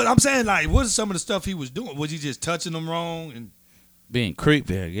crazy? What I'm saying, like, what is some of the stuff he was doing? Was he just touching them wrong? And Being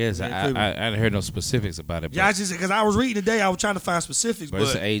creepy, I guess. Yeah, I creepy. didn't hear no specifics about it. yeah, I just because I was reading today, I was trying to find specifics, but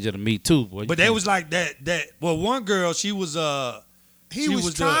it's the age of the Me Too. Boy. but they was like that. Well, one girl, she was He she was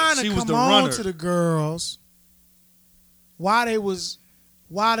was trying she to was come the on runner. to the girls while they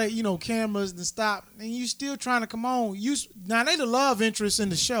cameras and stop, and you still trying to come on. Now they the love interest in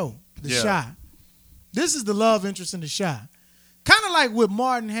the show, Yeah. Shy. This is the love interest in the Shy. Kind of like what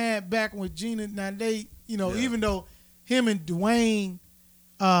Martin had back with Gina. Now they, even though him and Dwayne,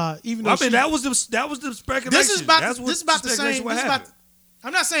 even though that was the speculation. this is about the speculation same. what This happened.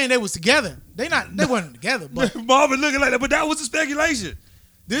 I'm not saying they was together. They weren't together, but Marvin looking like that, but that was the speculation.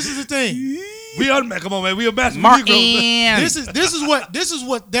 this is the thing. Come on, man. We a basketball Martin. This is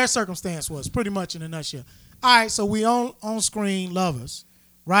what their circumstance was, pretty much in a nutshell. All right, so we on screen lovers,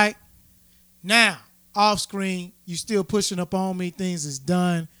 right? Now, off screen, you still pushing up on me, things is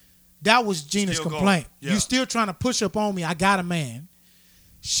done. That was Gina's Still complaint. going. Yeah. You still trying to push up on me. I got a man.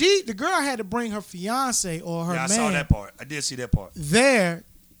 The girl had to bring her fiance or her Yeah, I man saw that part. I did see that part. there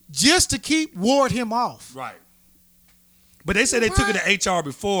just to ward him off. Right. But they said they took it to HR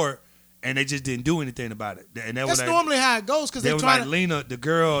before, and they just didn't do anything about it. And that That's was normally how it goes because they they're was trying like to. Lena, the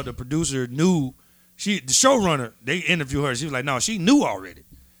girl, the producer knew. The showrunner, they interviewed her. She was like, no, she knew already.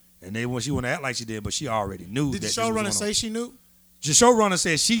 And she wanted to act like she did, but she already knew. Did the that this was going showrunner on. say she knew? The showrunner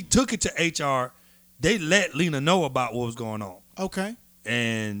said she took it to HR. They let Lena know about what was going on, Okay.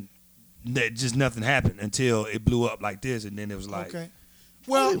 and that just nothing happened until it blew up like this, and then it was like Okay.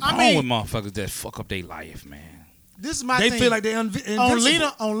 Well, What's I wrong mean, with motherfuckers that fuck up their life, man? this is my they thing. feel like they're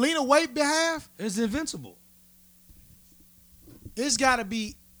invincible. on Lena Waite's behalf, It's invincible. it's got to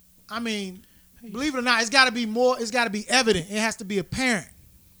be. I mean, Believe it or not, it's got to be more. It's got to be evident. It has to be apparent.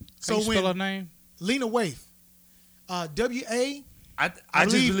 So you spell her name? Lena Waithe, W-A. I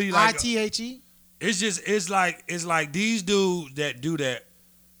just believe like I-T-H-E. it's like these dudes that do that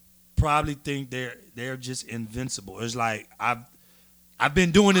probably think they're just invincible. It's like I've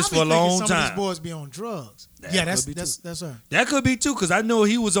been doing this for a long time. Some of these boys be on drugs. That's her. That could be too, because I know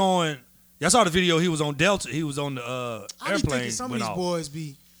he was on. I saw the video. He was on Delta. He was on the I be airplane. thinking some of these boys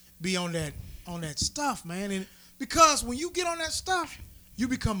be on that stuff, man. And because when you get on that stuff, you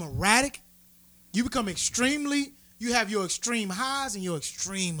become erratic. You become extremely. You have your extreme highs and your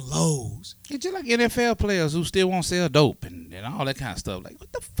extreme lows. It's just like NFL players who still won't sell dope and all that kind of stuff. Like,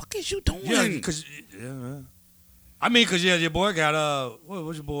 what the fuck is you doing? Yeah, because your boy got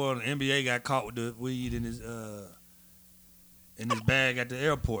what's your boy on the NBA got caught with the weed in his bag at the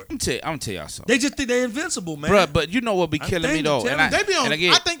airport. I'm gonna tell y'all something. They just think they're invincible, man. Bruh, but you know what be killing me though? I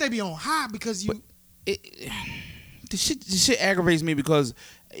think they be on high because you. The shit aggravates me because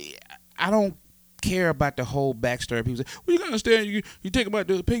I don't care about the whole backstory. People say, well, you gotta understand, you think about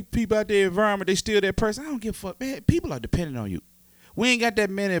the people out there environment, they steal that person. I don't give a fuck, man. People are dependent on you. We ain't got that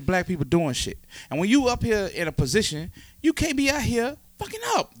many black people doing shit. And when you up here in a position, you can't be out here fucking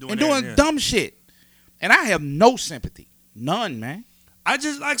up doing dumb shit. And I have no sympathy. None, man. I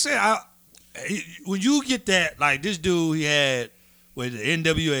just, like I said, when you get that, like this dude he had with the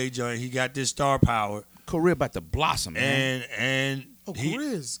NWA joint, he got this star power. Career about to blossom, man. And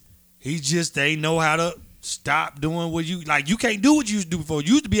careers. He just ain't know how to stop doing what you like. You can't do what you used to do before.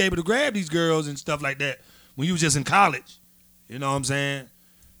 You used to be able to grab these girls and stuff like that when you was just in college. You know what I'm saying?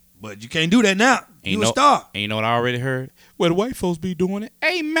 But you can't do that now. You a star. And you know what I already heard? Well, the white folks be doing it.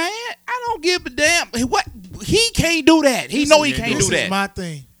 Hey, man, I don't give a damn. What? He can't do that. He know he can't do that. This is my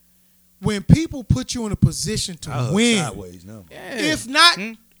thing. When people put you in a position to win, sideways now. Yeah. If not,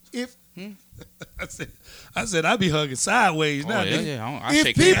 I said I be hugging sideways now. I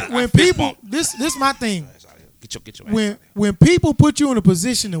shake hands. When people, this my thing. Get your ass when people put you in a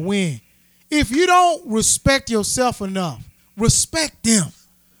position to win, if you don't respect yourself enough, respect them.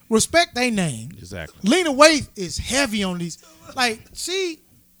 Respect their name. Exactly. Lena Waithe is heavy on these. Like,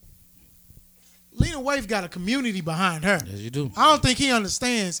 Lena Waithe got a community behind her. Yes, you do. I don't think he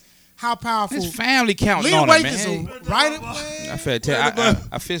understands how powerful. His family counting Lena on Waithe him, is man. a I feel tell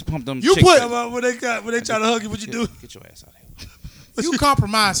I fist pumped them. You chicks. put when they try to hug you, what you do? Get your ass out of here. You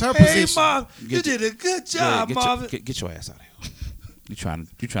compromise her Hey, position. Mom, you did a good job, Marvin. Get your ass out of here. You trying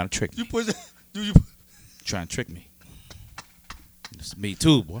to trick me? You trying to trick me? It's me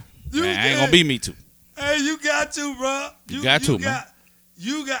too, boy. You Man, I ain't gonna be me too. Hey, you got to, bro. You got to, man.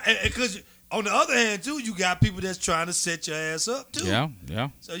 You got, because on the other hand, too, you got people that's trying to set your ass up, too. Yeah.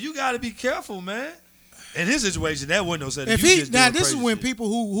 So you got to be careful, man. In his situation, that wasn't no setting. This is when people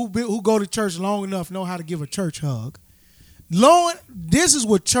who go to church long enough know how to give a church hug. This is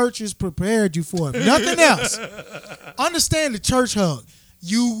what churches prepared you for. If nothing else, understand the church hug.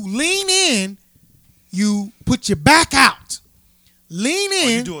 You lean in, you put your back out. Lean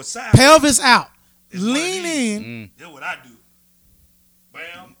in, pelvis out. Lean in. That's what I do.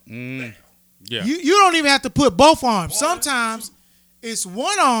 Bam, bam. Yeah. You don't even have to put both arms. Sometimes it's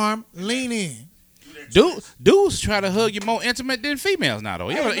one arm, lean in. Dudes try to hug you more intimate than females now, though.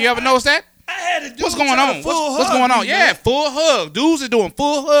 You ever notice that? I had to do What's going on? What's going on? Yeah, full hug. Dudes are doing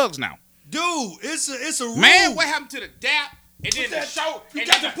full hugs now. Dude, it's a rule. Man, what happened to the dap and then the shoulder? You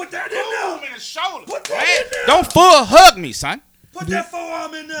got to put that in there. In the shoulder. Put that in there. Don't full hug me, son. Put that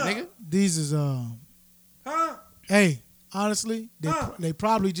forearm in there. Nigga. These is Huh? Hey, honestly, they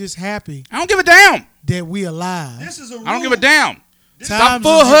probably just happy I don't give a damn. that we alive. This is a rule. I don't give a damn. Stop Times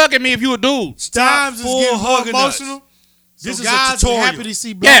full is- hugging me if you a dude. Times is full getting more hugging us. emotional. This So is a guys are tutorial. happy to see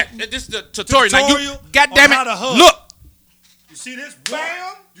Yeah, black. this is the tutorial. Like Tutorial you, goddamn on how to it, hug. look. You see this?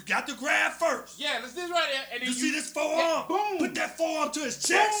 Bam. You got to grab first. Yeah, let's do this right there. And then You see this forearm? Boom. Put that forearm to his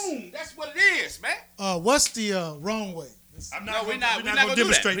chest. Boom. That's what it is, man. What's the wrong way? We're not gonna gonna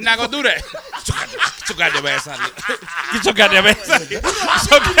demonstrate. We're not gonna do that. Get your goddamn ass out of here. Get your goddamn ass out of here.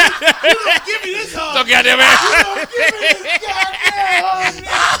 Give me this hug. Get your goddamn ass.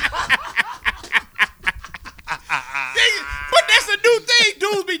 But that's a new thing.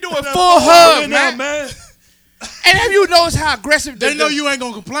 Dudes be doing full hug, man. And have you noticed how aggressive They know you ain't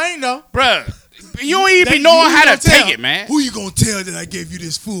gonna complain though. bruh? You don't even be knowing how to take it, man. Who you gonna tell that I gave you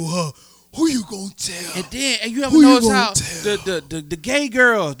this full hug? Who you gonna tell? And you ever Who you notice gonna how tell? the gay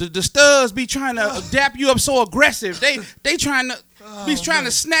girls, the studs be trying to dap you up so aggressive. They trying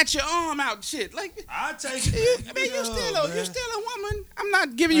to snatch your arm out and shit. Like I take it. I mean, you're still a woman. I'm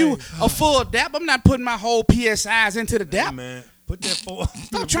not giving you a full dap. I'm not putting my whole PSIs into the dap. Man, Put that phone.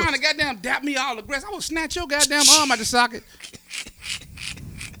 Stop trying to goddamn dap me all aggressive. I will snatch your goddamn arm out the socket.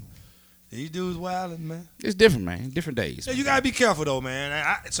 These dudes wildin', man. It's different, man. Different days. Yeah, you gotta be careful though,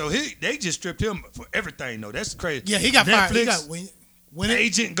 man. They just stripped him for everything though. That's crazy. Yeah, he got fired. He got, when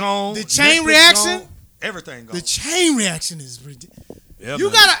Agent gone. The chain Netflix reaction. Gone, everything gone. The chain reaction is ridiculous. Yeah,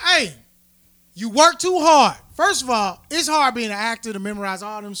 you man. gotta, you work too hard. First of all, it's hard being an actor to memorize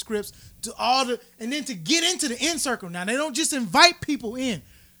all them scripts, and then to get into the in circle. Now they don't just invite people in.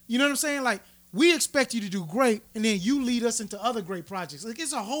 You know what I'm saying? Like, we expect you to do great, and then you lead us into other great projects. Like,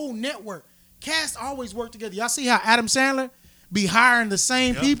 it's a whole network. Cast always work together. Y'all see how Adam Sandler be hiring the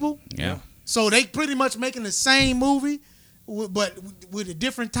same people? Yeah. So they pretty much making the same movie, but with a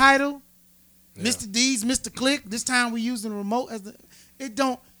different title. Yeah. Mr. D's, Mr. Click. This time we using the remote as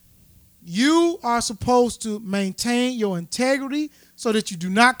You are supposed to maintain your integrity so that you do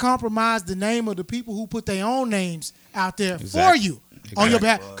not compromise the name of the people who put their own names out there for you on your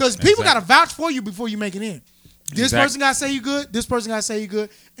behalf. Because people got to vouch for you before you make it in. This person got to say you good. This person got to say you good.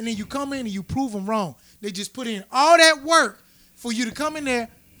 And then you come in and you prove them wrong. They just put in all that work for you to come in there,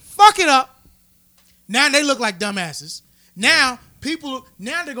 fuck it up. Now they look like dumbasses. Now they're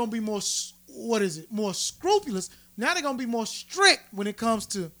going to be more, more scrupulous. Now they're going to be more strict when it comes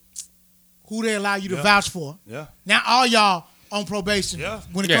to who they allow you to vouch for. Yeah. Now all y'all on probation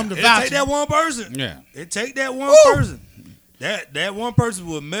when it comes to vouching. It take that one person. Yeah. It take that one person. That one person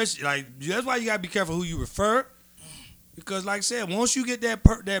will mess. Like, that's why you got to be careful who you refer. Because, like I said, once you get that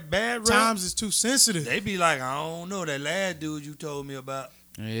bad rep, times is too sensitive. They be like, I don't know, that last dude you told me about.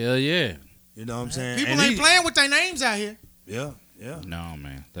 Hell yeah. You know what I'm saying? People ain't playing with their names out here. Yeah. No,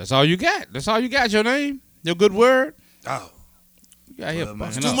 man. That's all you got. That's all you got, your name, your good word. Oh. You got here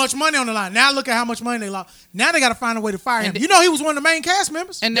too much money on the line. Now look at how much money they lost. Now they got to find a way to fire him. You know he was one of the main cast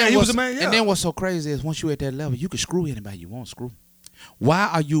members. And then he was the main. Yeah. And then what's so crazy is once you at that level, you can screw anybody you want to screw. Why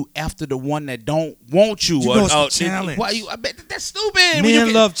are you after the one that don't want you? You know it's a challenge. Why you? I bet that's stupid.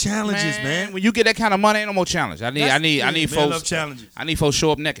 Men love challenges, man. When you get that kind of money, ain't no more challenge. I need folks. Love challenges. I need folks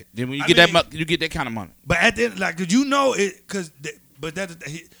show up naked. Then when you get that kind of money. But at the end, like, cause you know it,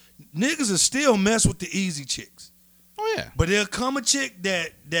 niggas will still mess with the easy chicks. Oh yeah. But there'll come a chick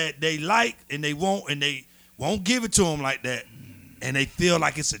that they like and they won't give it to them like that. And they feel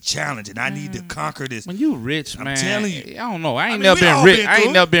like it's a challenge, and I need to conquer this. When you rich, man, I'm telling you. I don't know. I ain't never been rich. I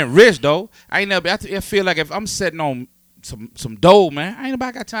ain't never been rich though. I feel like if I'm sitting on some dough, man, I ain't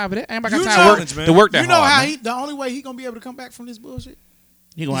nobody got time for that. I ain't nobody got time to work that hard. You know how man. the only way he gonna be able to come back from this bullshit?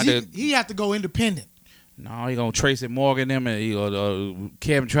 He have to go independent. No, he gonna Tracy Morgan them and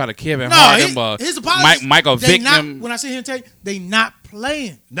Kevin his apologies. Michael Vick them. When I see him tell you, they not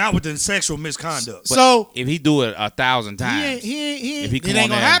playing. Not with the sexual misconduct. So if he do it 1,000 times, it ain't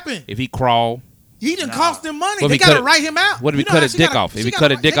gonna happen. If he crawl, he done cost them money. They gotta write him out. What if he cut his dick off? If he cut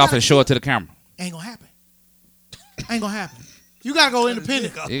his dick off and show it to the camera, ain't gonna happen. Ain't gonna happen. You gotta go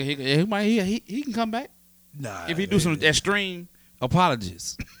independent. He can come back. Nah, if he do some extreme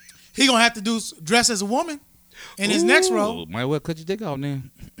apologies. He gonna have to dress as a woman in his next role. Might well cut your dick off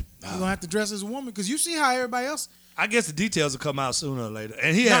then. He gonna have to dress as a woman because you see how everybody else. I guess the details will come out sooner or later.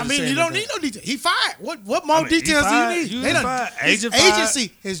 And he you don't need no details. He fired. What more details do you need? His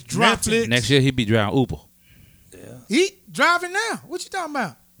agency has dropped Netflix. Next year he be driving Uber. Yeah. He driving now. What you talking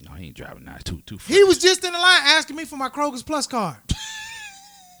about? No, he ain't driving now. Too He was just in the line asking me for my Kroger's Plus card.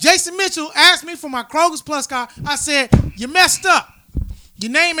 Jason Mitchell asked me for my Kroger's Plus card. I said, you messed up.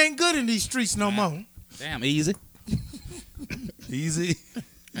 Your name ain't good in these streets no more. Damn easy. Easy.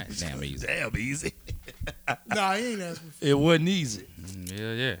 Damn easy. Damn easy. Nah, he ain't asking for it. Wasn't easy.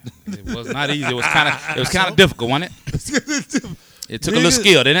 Yeah. It was not easy. It was kind of difficult, wasn't it? It took a little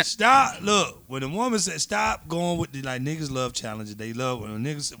skill, didn't it? Stop. Look, when a woman said stop going with niggas love challenges. They love when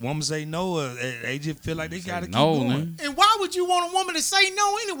a woman say no, they just feel like they gotta keep going. Man. And why would you want a woman to say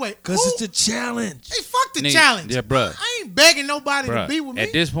no anyway? Because it's a challenge. Hey, fuck the challenge. Yeah, bro. I ain't begging nobody to be with me.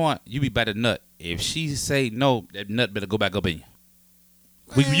 At this point, you be by the nut. If she say no, that nut better go back up in you.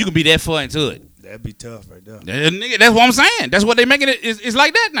 You can be that far into it. That'd be tough right there. Nigga, that's what I'm saying. That's what they making it. It's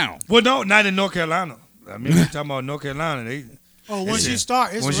like that now. Well, no, not in North Carolina. I mean, we're talking about North Carolina. Once you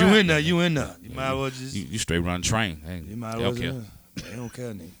start, it's once you in there, you in there. You might as well just you straight run train. You might as well. They don't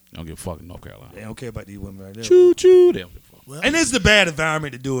care. They don't give a fuck in North Carolina. They don't care about these women right there. Choo choo. They don't give a fuck. Well, and it's the bad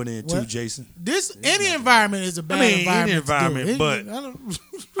environment to do it in too, Jason. Any environment is a bad environment. Any environment,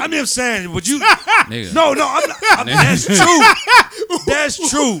 but I'm just saying, would you? Nigga. No, I'm not. That's true. That's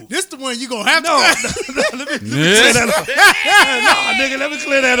true. This the one you gonna have to. Let me clear that up. No, nigga, let me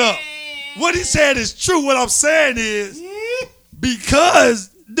clear that up. What he said is true. What I'm saying is because,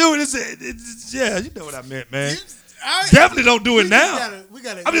 dude, it's yeah, you know what I meant, man. Definitely don't do it now. We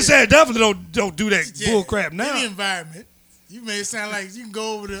gotta, I'm just saying, definitely don't do that bull crap In now. the environment, you may sound like you can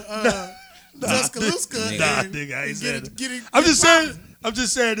go over to Tuscaloosa and nigga, I ain't saying that. get it. I'm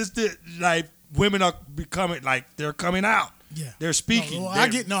just saying this. Like women are becoming like they're coming out. Yeah, they're speaking. I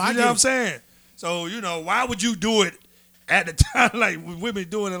you get know what I'm saying. So why would you do it at the time like with women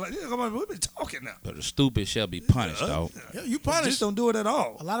doing it? Like, come on, women talking now. But the stupid shall be punished, dog. Yeah, you punished. Just don't do it at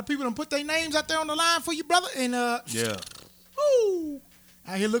all. A lot of people don't put their names out there on the line for you, brother. And Yeah. Ooh,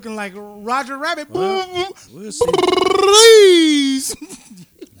 out here looking like Roger Rabbit. Well, we'll see. Please.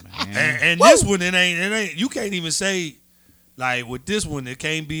 And this one, it ain't. You can't even say like with this one, it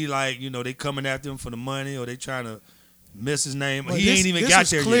can't be like they coming after him for the money or they trying to miss his name. Well, he ain't even this got was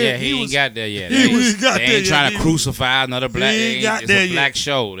there clear. yet. Yeah, he ain't got there yet. He They ain't trying yet. to crucify another black. He ain't got It's there a black yet.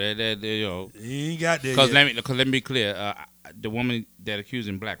 show. That He ain't got there Because yet. let me be clear. The woman that accused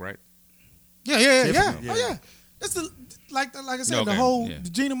him black, right? Yeah. Yeah. Oh yeah. That's like I said, Okay, the whole yeah. the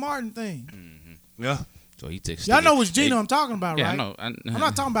Gina Martin thing. Yeah. So he takes. Y'all know which Gina I'm talking about, Yeah, right? I know. I'm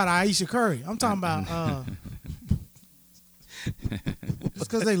not talking about Aisha Curry. I'm talking about just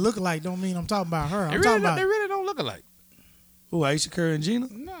because they look alike don't mean I'm talking about her. I'm talking about They really don't look alike. Who, Aisha Curry and Gina?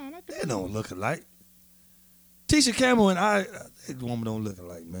 No, not They don't look alike. Tisha Campbell and that woman don't look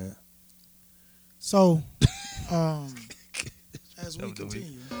alike, man. so. As we Don't do it.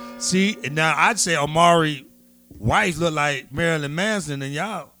 continue, See, and now I'd say Amari wife look like Marilyn Manson and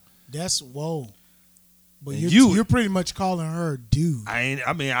y'all. that's whoa. But And you're pretty much calling her a dude. I'm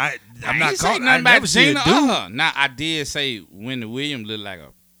I not ain't say calling. I nothing about never see a Gina. dude. Now I did say Wendy Williams looked like a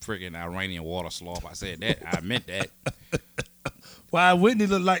freaking Iranian water sloth. I said that. I meant that. Why Whitney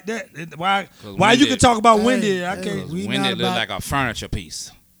look like that? Why 'Cause you Wendy- can talk about Hey, Wendy? I hey. can't. We Wendy not looked about- like a furniture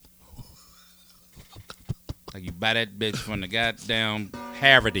piece. Like you buy that bitch from the goddamn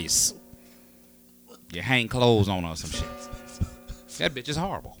Harrody's. You hang clothes on her or some shit. That bitch is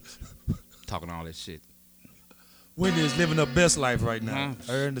horrible. Talking all that shit. Wendy is living her best life right now.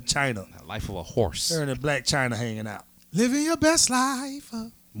 Uh-huh. Her and the China. The life of a horse. Her and the black China hanging out. Living your best life.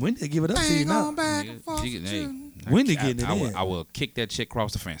 Wendy give it up to you Hang now. on back Nigga, and forth. she- hey, Wendy getting it in. I will kick that chick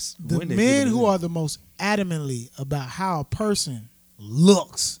across the fence. The Wendy men giving it who in. are the most adamantly about how a person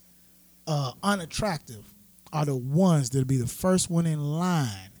looks unattractive are the ones that'll be the first one in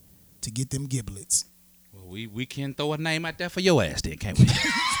line to get them giblets. Well, we can throw a name out there for your ass then, can't we?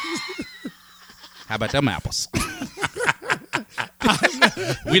 How about them apples?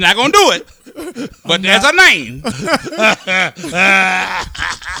 We're not gonna do it, but there's a name.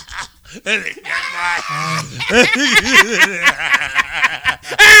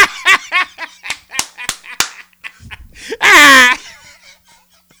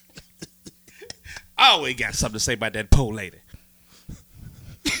 I always got something to say about that pole lady.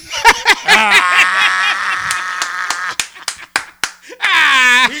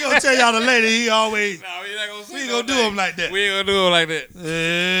 He gonna tell y'all the lady. He always. No, we not gonna say We ain't gonna do him like that. We ain't gonna do him like that.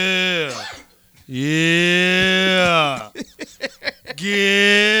 Yeah.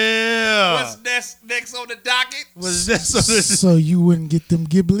 Yeah. What's next on the docket? What's that? So you wouldn't get them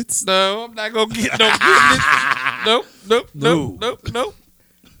giblets? No, I'm not gonna get no goodness. Nope.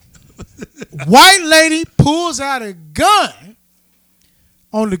 White lady pulls out a gun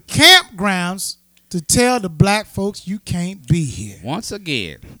on the campgrounds to tell the black folks you can't be here. Once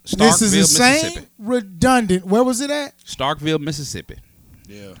again, This is Starkville, the same Mississippi. redundant. Where was it at? Starkville, Mississippi.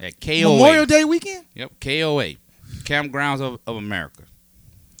 Yeah. At KOA. Memorial Day weekend? Yep, KOA. Campgrounds of America.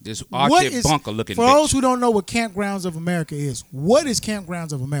 This What Archie is- Bunker looking For bitch. those who don't know what Campgrounds of America is, what is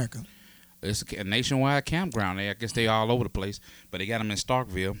Campgrounds of America? It's a nationwide campground. I guess they all over the place, but they got them in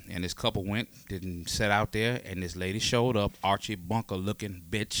Starkville. And this couple didn't set out there, and this lady showed up, Archie Bunker looking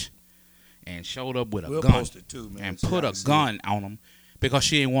bitch, and showed up with a We'll gun post it too, man. and so put y'all a can see gun on them because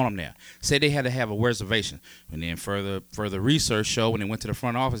she didn't want them there. Said they had to have a reservation. And then further research showed when they went to the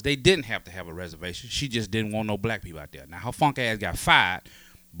front office, they didn't have to have a reservation. She just didn't want no black people out there. Now her funk ass got fired,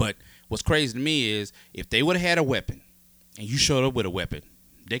 but what's crazy to me is if they would have had a weapon and you showed up with a weapon,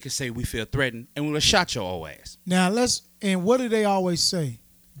 they could say we feel threatened and we would have shot your old ass. Now and what do they always say?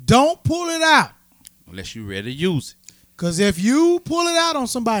 Don't pull it out. Unless you ready to use it. Because if you pull it out on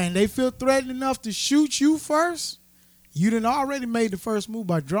somebody and they feel threatened enough to shoot you first, you done already made the first move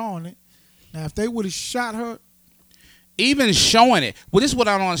by drawing it. Now, if they would have shot her, Even showing it. Well, this is what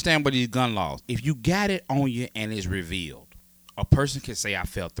I don't understand about these gun laws. If you got it on you and it's revealed, a person can say I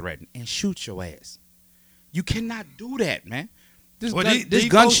felt threatened and shoot your ass. You cannot do that, man. This Well, gun, these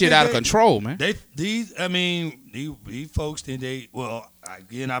gun folks shit think out of control, man. These folks think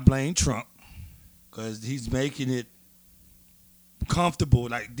I blame Trump because he's making it comfortable.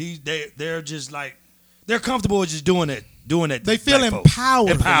 Like they're just like they're comfortable with just doing it. They feel black folks.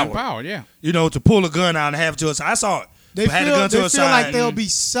 empowered. Empowered, yeah. You know, to pull a gun out and have it to us. I saw it. They had feel, a gun to they her feel side like they'll be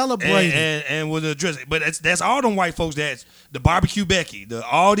celebrated. and with a dress. But that's all them white folks. That's the barbecue Becky.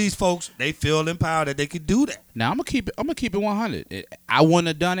 All these folks, they feel empowered that they could do that. Now I'm gonna keep it 100. I wouldn't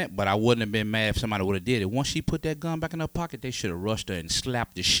have done it, but I wouldn't have been mad if somebody would have did it. Once she put that gun back in her pocket, they should have rushed her and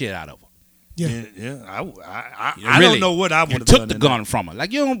slapped the shit out of her. Yeah. I don't know what I would have done. Took the gun from her.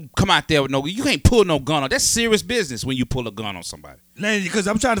 Like, you don't come out there with no. You can't pull no gun on. That's serious business when you pull a gun on somebody. Because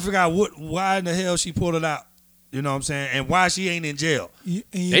I'm trying to figure out why in the hell she pulled it out. You know what I'm saying? And why she ain't in jail.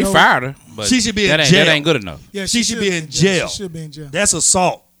 They fired her, but she should be in jail. That ain't good enough. Yeah, she should be in jail. She should be in jail. That's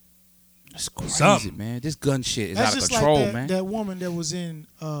assault. That's crazy, Something. man. This gun shit is That's out of just control, like man. that woman that was in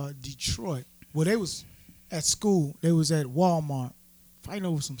Detroit, where they was at school. They was at Walmart fighting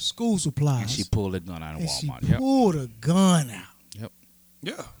over some school supplies. And she pulled a gun out of and Walmart. she pulled a gun out.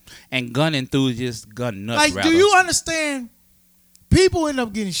 Yeah. And gun enthusiasts, gun nuts. Like, rather. do you understand? People end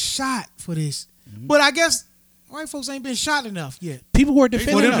up getting shot for this, but I guess white folks ain't been shot enough yet People were for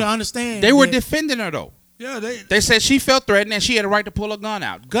defending them to her. understand. They were that- defending her though. Yeah, They said she felt threatened and she had a right to pull a gun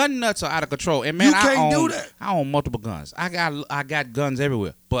out. Gun nuts are out of control. And man, You can't do that. I own multiple guns. I got guns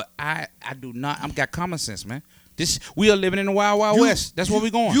everywhere. But I do not. I've got common sense, man. We are living in the wild west. That's where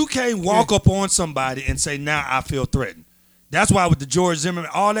we going. You can't walk up on somebody and say, "Now I feel threatened." That's why with the George Zimmerman,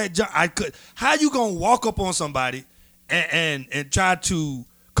 all that junk, how you gonna walk up on somebody and try to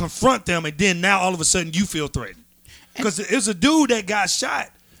confront them, and then now all of a sudden you feel threatened? Because it's a dude that got shot.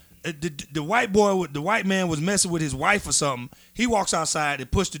 The white man was messing with his wife or something. He walks outside and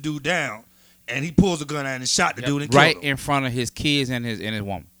pushed the dude down, and he pulls a gun out and shot the dude and right killed him. in front of his kids and his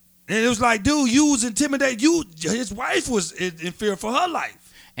woman. And it was like, dude, you was intimidated. His wife was in fear for her life.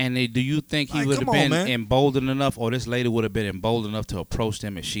 And do you think he Like, would have come on, been man. emboldened enough, or this lady would have been emboldened enough to approach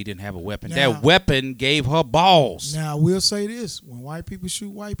them if she didn't have a weapon? Now- That weapon gave her balls. Now, I will say this: when white people shoot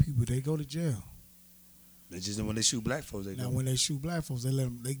white people, they go to jail. It's just when they shoot black folks, they Now, do. when they shoot black folks,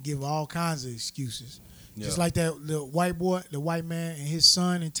 they give all kinds of excuses. Yeah. Just like the white man and his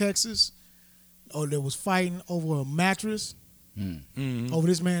son in Texas, that was fighting over a mattress. Mhm. Over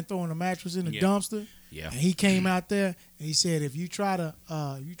this man throwing a mattress in the Yeah. dumpster. Yeah. And he came out there and he said, if you try to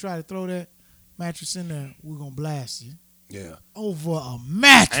throw that mattress in there, we're gonna blast you. Yeah. Over a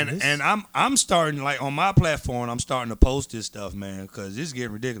mattress. And I'm starting, like, on my platform, I'm starting to post this stuff, man, because it's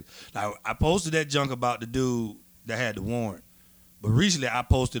getting ridiculous. Like, I posted that junk about the dude that had the warrant, but recently I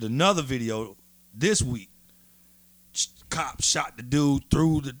posted another video this week. Cops shot the dude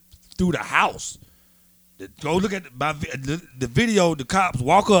through the house. Go look at the video. The cops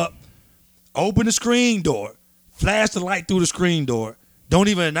walk up, open the screen door, flash the light through the screen door. Don't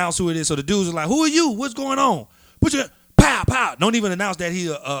even announce who it is. So the dudes are like, "Who are you? What's going on?" Put your pow pow. Don't even announce that he's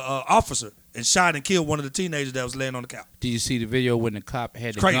a officer, and shot and killed one of the teenagers that was laying on the couch. Did you see the video when the cop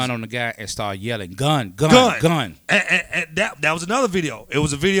had the Crazy. gun on the guy and started yelling, "Gun, gun, gun"? And that was another video. It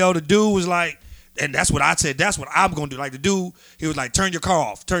was a video. The dude was like, and that's what I said. That's what I'm gonna do. Like the dude, he was like, "Turn your car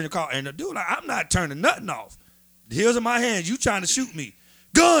off. Turn your car." And the dude like, "I'm not turning nothing off. Here's in my hands. You trying to shoot me?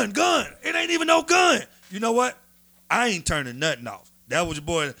 Gun. It ain't even no gun. You know what? I ain't turning nothing off." That was your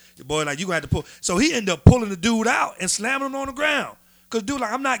boy. Your boy like, you gonna have to pull. So he ended up pulling the dude out and slamming him on the ground. Cause dude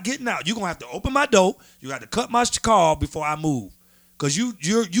like, I'm not getting out. You gonna have to open my door. You got to cut my car off before I move. Cause you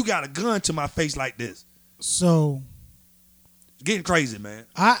got a gun to my face like this. so It's getting crazy, man.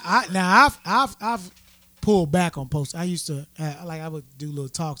 I've pulled back on posts. I used to I would do little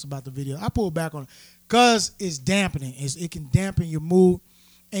talks about the video. I pulled back on it because it's dampening. It can dampen your mood,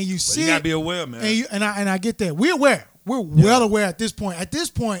 and you But see you gotta be aware, man. and I get that. We're aware. We're well aware at this point. At this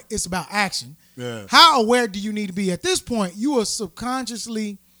point, it's about action. Yeah. How aware do you need to be? At this point, you are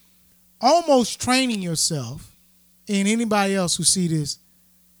subconsciously almost training yourself and anybody else who see this,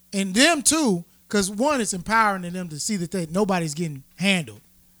 and them too, because one, it's empowering them to see that nobody's getting handled.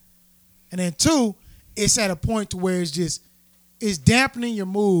 And then two, it's at a point to where it's dampening your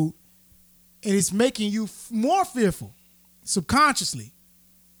mood and it's making you more fearful subconsciously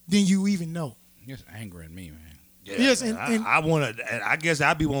than you even know. It's angering me, man. Yeah, Yes, man. and- I want to. I guess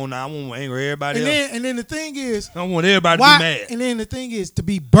I be wanting. I want to anger everybody And else. then the thing is, I want everybody to why? be mad. And then the thing is to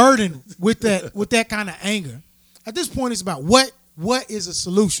be burdened with that kind of anger. At this point, it's about what is a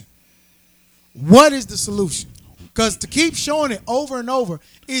solution. What is the solution? Because to keep showing it over and over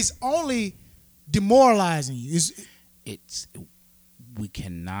is only demoralizing you. We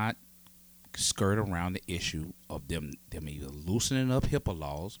cannot skirt around the issue of them either loosening up HIPAA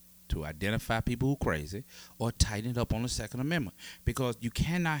laws to identify people who crazy or tighten it up on the Second Amendment, because you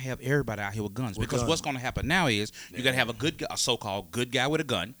cannot have everybody out here with guns. Because what's going to happen now is you got to have a so-called good guy with a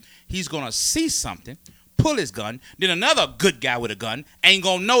gun. He's going to see something, pull his gun, then another good guy with a gun ain't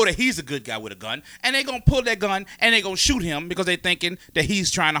gonna know that he's a good guy with a gun, and they gonna pull that gun and they gonna shoot him because they thinking that he's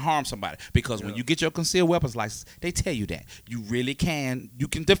trying to harm somebody. Because when you get your concealed weapons license, they tell you that you really can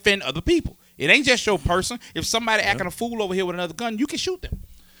defend other people. It ain't just your person. If somebody acting a fool over here with another gun, you can shoot them.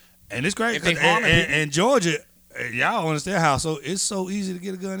 And it's great. If they harm And Georgia, y'all understand how it's so easy to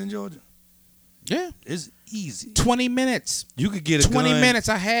get a gun in Georgia. Yeah, It's easy. 20 minutes. You could get a 20 gun. minutes.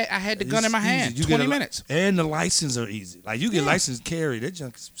 I had the gun It's in my easy. hand. You 20 get minutes. And the license are easy. Like you get license carry, that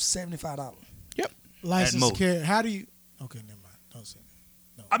junk is $75. Yep. License most. carry. How do you? Okay, never mind. Don't say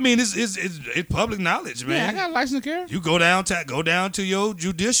that. I mean, it's public knowledge, man. Yeah, I got a license to carry. You go down to your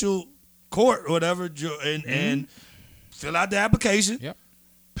judicial court or whatever, and fill out the application. Yep.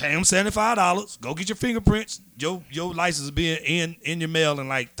 Pay them $75. Go get your fingerprints. Your license will be in your mail in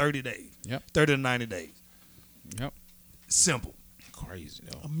like 30 days. Yep. 30 to 90 days. Yep. Simple. Crazy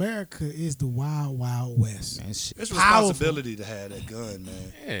though. America is the wild, wild west. Man, shit. It's responsibility to have that gun,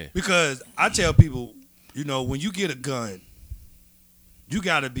 man. Yeah. Because I tell people, when you get a gun, you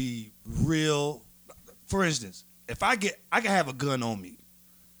got to be real. For instance, I can have a gun on me.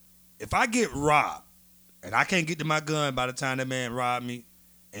 If I get robbed and I can't get to my gun by the time that man robbed me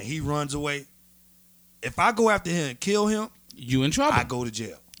and he runs away, if I go after him and kill him, You in trouble. I go to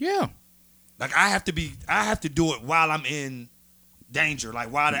jail. Yeah. Like I have to do it while I'm in danger,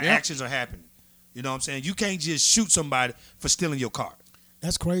 like while the actions are happening. You know what I'm saying? You can't just shoot somebody for stealing your car.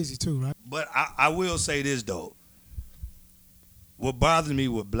 That's crazy too, right? But I will say this though. What bothers me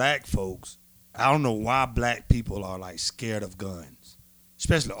with black folks, I don't know why black people are like scared of guns,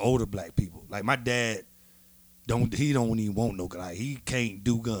 especially older black people. Like my dad, don't even want no gun. Like, he can't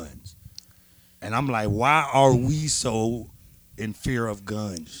do guns, and I'm like, why are we so in fear of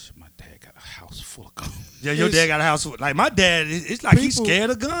guns? My dad got a house full of guns. Yeah, your dad got a house. Like my dad, it's like he's People- scared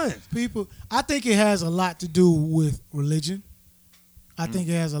of guns. People, I think it has a lot to do with religion. I think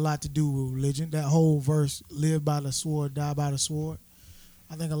it has a lot to do with religion. That whole verse, live by the sword, die by the sword.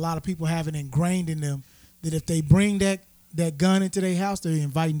 I think a lot of people have it ingrained in them that if they bring that gun into their house, they're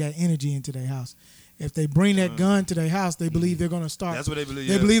inviting that energy into their house. If they bring that gun to their house, they believe they're going to start. That's what they believe.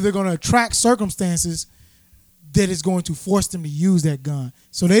 They believe they're going to attract circumstances that is going to force them to use that gun.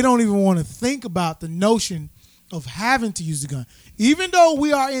 So they don't even want to think about the notion of having to use the gun. Even though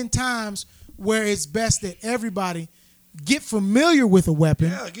we are in times where it's best that everybody get familiar with a weapon,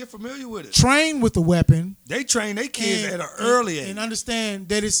 Yeah, get familiar with it. train with the weapon, They train their kids at an early age. and understand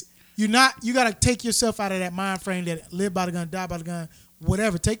that it's you got to take yourself out of that mind frame that live by the gun, die by the gun,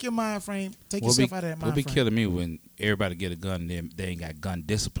 whatever. Take your mind frame, take yourself out of that mind What be frame. killing me when everybody get a gun and they ain't got gun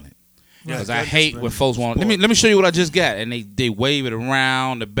discipline. Yeah, Because gun I hate discipline when is folks want. sport. Let me show you what I just got, and they wave it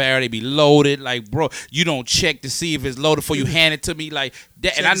around the barrel. They be loaded, like bro. You don't check to see if it's loaded before you hand it to me, like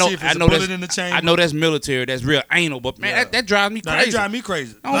that. Check And to see if it's a bullet in the chamber. I know that's military. That's real anal, but man, Yeah. that drives me Nah, crazy. that drive me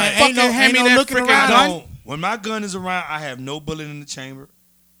crazy. Don't Like, fucking hand me ain't no that looking freaking around. gun. When my gun is around, I have no bullet in the chamber.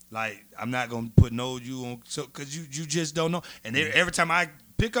 Like I'm not gonna put no you on, so because you just don't know. And every time I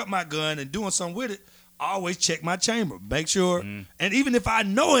pick up my gun and doing something with it, I always check my chamber, make sure. And even if I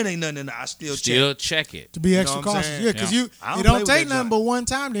know it ain't nothing in there, I still check. check it. To be You know extra what I'm cautious, saying? yeah, because Yeah. you I don't it play don't with take that nothing joint. but one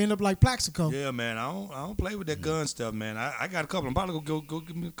time to end up like Plaxico. Yeah, man, I don't play with that gun stuff, man. I got a couple. I'm probably gonna go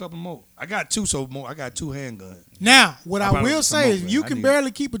give me a couple more. I got two more. I got 2 handguns. Now, what I I probably will want some say more, is, man. you I can need-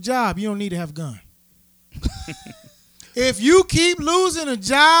 barely keep a job. You don't need to have a gun. If you keep losing a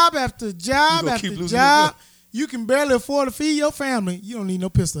job after job gonna after keep losing your job, gun. you can barely afford to feed your family. You don't need no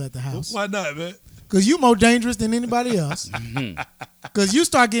pistol at the house Why not, man? because you more dangerous than anybody else. Because you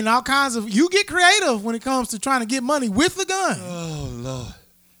start getting all kinds of. You get creative when it comes to trying to get money with a gun. Oh Lord,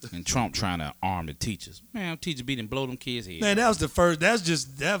 And Trump trying to arm the teachers. Man, teachers beat and blow them kids' head. man, that was the first.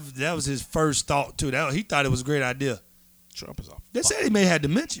 That was his first thought too. He thought it was a great idea. Trump is a. They said he may have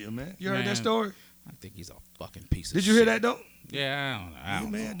dementia, man. You heard Man. that story? I think he's a fucking piece of. Did you hear shit. that though? Yeah, I don't know. I He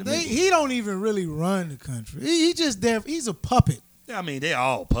don't may know. have dementia. He don't even really run the country. He just there. He's a puppet. Yeah, I mean, they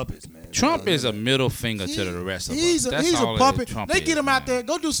all puppets, man. Trump is a middle finger to the rest of us. He's That's a all puppet. Trump They is, get him out man. there,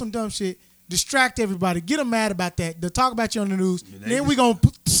 go do some dumb shit, distract everybody, get them mad about that. They'll talk about you on the news. they Then we gonna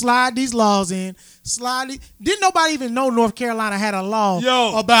slide these laws in. Didn't nobody even know North Carolina had a law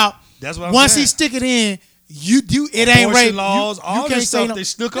Yo, about that's what I'm once saying. he stick it in, it ain't Abortion rape. laws, all this stuff, they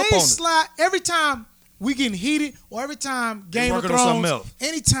snook up They on it. slide every time we getting heated, or every time Game of working on something Thrones, else.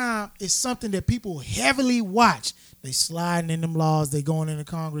 anytime it's something that people heavily watch, they sliding in them laws. They going into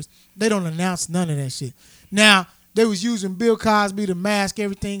Congress. They don't announce none of that shit. Now, They was using Bill Cosby to mask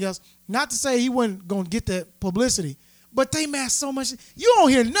everything else. Not to say he wasn't going to get that publicity, but they masked so much. You don't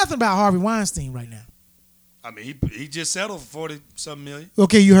hear nothing about Harvey Weinstein right now. I mean, he just settled for 40-something million.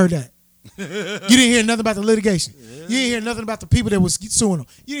 Okay, you heard that. You didn't hear nothing about the litigation. Yeah. You didn't hear nothing about the people that was suing him.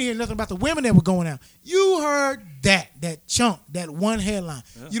 You didn't hear nothing about the women that were going out. You heard that chunk, that one headline.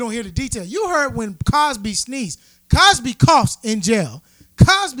 Yeah. You don't hear the detail. You heard when Cosby sneezed. Cosby coughs in jail.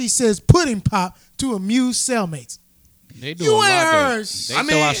 Cosby says pudding pop to amuse cellmates. They do a lot. They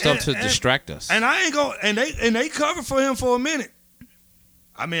throw our stuff to distract us. And I ain't going. And they covered for him for a minute.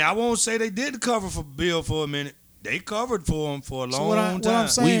 I mean, I won't say they didn't cover for Bill for a minute. They covered for him for a long time. What I'm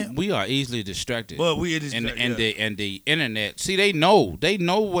saying, we are easily distracted. But the internet. See, they know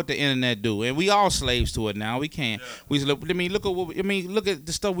what the internet do, and we all slaves to it now. We can't. Yeah. Look at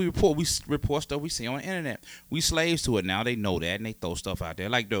the stuff we report. We report stuff we see on the internet. We slaves to it now. They know that, and they throw stuff out there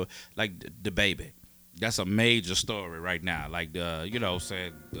like the baby. That's a major story right now. Like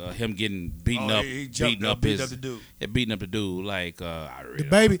him getting beaten up the dude. Like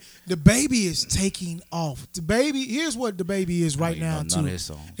the baby is taking off. The baby, here's what the baby is right now too. None of his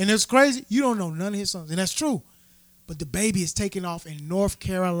songs. And it's crazy. You don't know none of his songs, and that's true. But the baby is taking off in North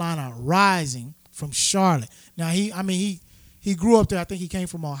Carolina, rising from Charlotte. Now he grew up there. I think he came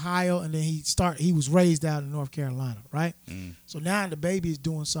from Ohio, and then he was raised out in North Carolina, right? Mm. So now the baby is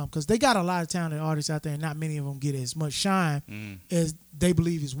doing something because they got a lot of talented artists out there, and not many of them get as much shine as they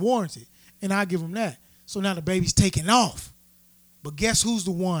believe is warranted. And I give them that. So now the baby's taking off. But guess who's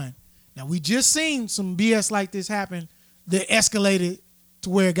the one? Now we just seen some BS like this happen that escalated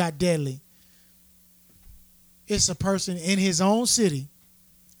to where it got deadly. It's a person in his own city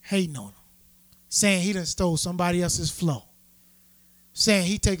hating on him, saying he done stole somebody else's flow. Saying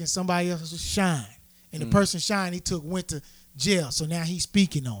he taking somebody else's shine. And the person's shine he took went to jail. So now he's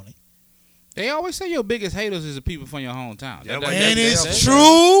speaking on it. They always say your biggest haters is the people from your hometown. And it's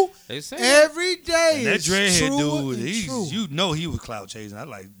true. They say every day. And that dreadhead dude, you know he was clout chasing. I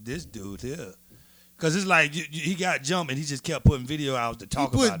like this dude here. Because it's like he got jumped and he just kept putting video out to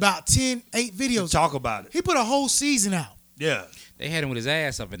talk about it. He put about 8 videos. To talk about it. He put a whole season out. Yeah. They had him with his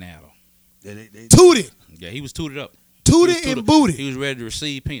ass up in there, though. Yeah, they tooted. Yeah, he was tooted up. Tooted and booted. He was ready to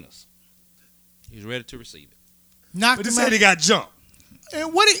receive penis. He was ready to receive it. Knocked him out. Said he got jumped.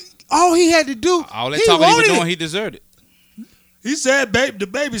 And all he had to do, all that talking he was doing, he deserved it. He said the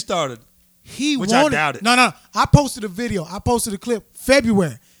baby started. Which I doubted. No. I posted a video. I posted a clip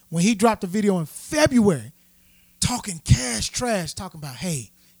February when he dropped the video in February, talking cash trash, talking about, hey,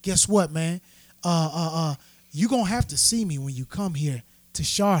 guess what, man? You gonna have to see me when you come here to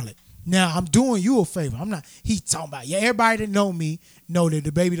Charlotte. Now, I'm doing you a favor. I'm not. He's talking about, everybody that know me know that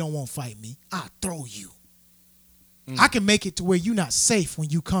the baby don't want to fight me. I'll throw you. I can make it to where you're not safe when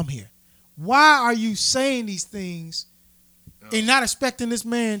you come here. Why are you saying these things and not expecting this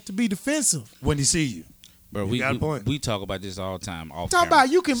man to be defensive? When he see you. Bro, we talk about this all the time.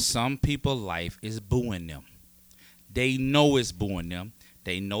 Some people life is booing them. They know it's booing them.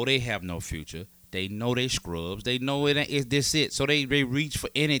 They know they have no future. They know they scrubs. They know it's this it. So they reach for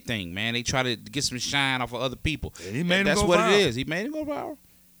anything, man. They try to get some shine off of other people. And he made That's him what go viral. It is. He made him go viral.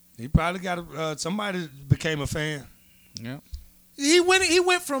 He probably got somebody became a fan. Yeah. He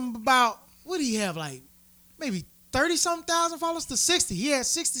went from about, what did he have, like maybe 30-something thousand followers to 60. He had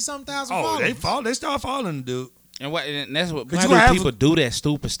 60-something thousand followers. They start following, dude. And that's what people do that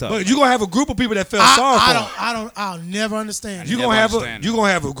stupid stuff. But you're gonna have a group of people that feel sorry for him. I'll never understand. You're gonna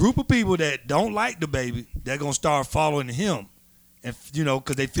have a group of people that don't like the baby. They're gonna start following him, and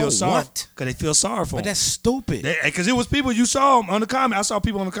because they feel sorry. Because they feel sorry for him. But that's stupid. Because it was people you saw on the comment. I saw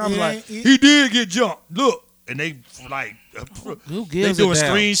people on the comment he did get jumped. Look, and they like. Who gives they doing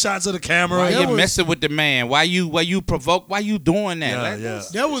screenshots of the camera. Why you messing with the man? Why you provoke? Why you doing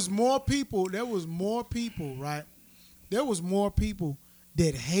that? There was more people, right? There was more people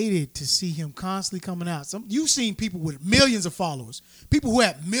that hated to see him constantly coming out. You've seen people with millions of followers. People who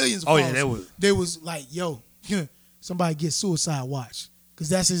had millions of followers. Yeah, they was like, yo, somebody get suicide watch. Because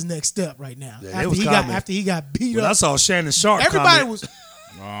that's his next step right now. Yeah, after he got beat up. I saw Shannon Sharp Everybody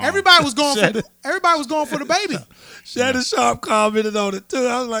was going for the baby. Shannon Sharp commented on it too.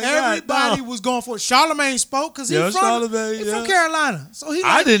 I was like, everybody was going for it. Charlamagne spoke because he's from Carolina. So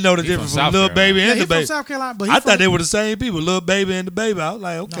I didn't know the difference from Lil Baby and the baby. From South Carolina, but I thought they were the same people, Lil Baby and the baby. I was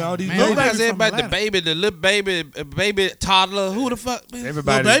like, okay, all these babies. Everybody said about the baby, the little baby toddler. Who the fuck? Man?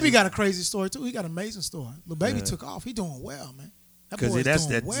 Lil Baby got a crazy story too. He got an amazing story. Lil Baby took off. He doing well, man. That boy's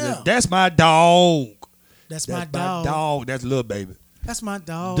doing well. That's my dog. That's my dog. That's Lil Baby. That's my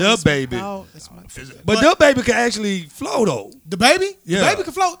dog. The That's my baby. dog. That's my, But the baby can actually flow though. the baby? Yeah. The baby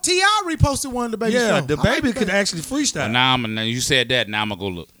can float. T.I. reposted one of the baby Yeah, flow. the I like baby the could actually freestyle. Now you said that. Now I'm gonna go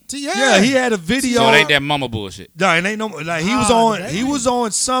look. Yeah, Yeah, he had a video. So it ain't that mama bullshit. No, it ain't no like he was Nah, on. the He baby. was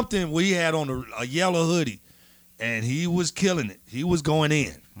on something where he had on a yellow hoodie, and he was killing it. He was going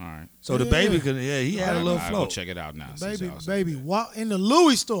in. All right. So the Yeah. baby could. Yeah, he had a little I'll flow. go check it out now. since Baby, y'all said baby, walk in the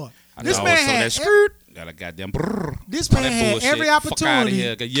Louis store. I This know, man so had that skirt. Got a goddamn. Brrr, This all man that had bullshit. every Fuck outta opportunity.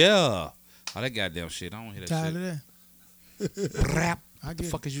 here. Yeah. All that goddamn shit. I don't hear that Tired shit. of that. Rap. I What the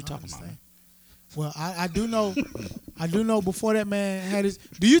get fuck it. is you I talking about? understand. Well, I do know, I do know. Before that man had his,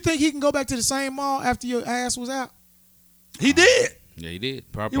 do you think he can go back to the same mall after your ass was out? He did. Yeah, he did.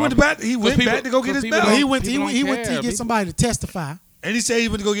 He went back. He went back to go get his people belt. don't- He went. people He don't went to care. get somebody to testify. And he said he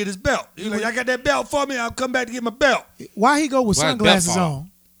went to go get his belt. He was like, I got that belt for me. I'll come back to get my belt. Why he go with Why his sunglasses belt fall?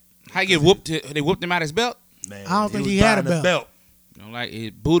 on? How he get whooped? They whooped him out his belt. Man, I don't think was he had a buying the belt. You know, like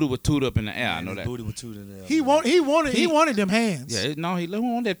his booty was toot up in the air. I know His that. booty was tooted in there. He wanted them hands. Yeah, no, he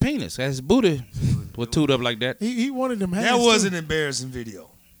wanted that penis. His booty was toot up like that. He wanted them hands. That was an embarrassing video.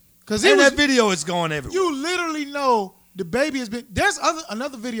 because And that video is going everywhere. You literally know the baby has been. There's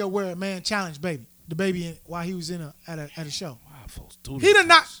another video where a man challenged baby, the baby while he was at a show. Wow, folks, do He that. did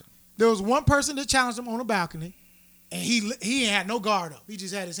not. There was one person that challenged him on a balcony, and he ain't had no guard up. He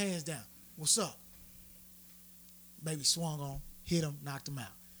just had his hands down. What's up? Baby swung on, hit him, knocked him out.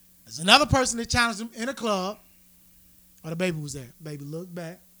 There's another person that challenged him in a club. Oh, the baby was there. Baby looked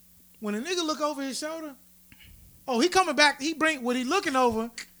back. When a nigga look over his shoulder, oh, he coming back. What he looking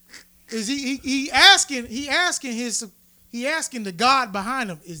over is he asking the God behind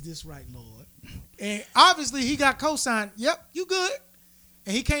him, is this right, Lord? And obviously he got co-signed. Yep, you good.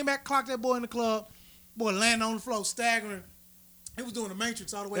 And he came back, clocked that boy in the club. Boy landing on the floor, staggering. He was doing the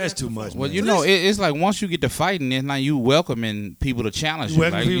Matrix all the way. That's down to too the much, floor. Well, man. you know, it's like once you get to fighting, it's like you welcoming people to challenge You you.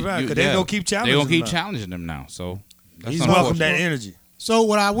 welcome Like, people, right, 'cause they gonna keep challenging They're gonna keep them now. challenging them now. So that's He's welcome that unfortunate. energy. So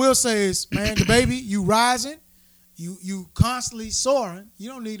what I will say is, man, the baby, you rising, you constantly soaring. You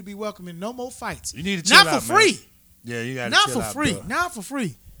don't need to be welcoming no more fights. You need to chill Not out, for man. free. Yeah, you got to Not chill for out, free. bro. Not for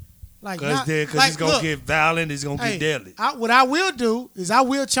free. Like, Because it's like, going look, to get violent. It's going to hey, get deadly. what I will do is I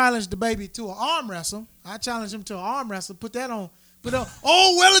will challenge the baby to an arm wrestle. I challenge him to an arm wrestle. Put that on.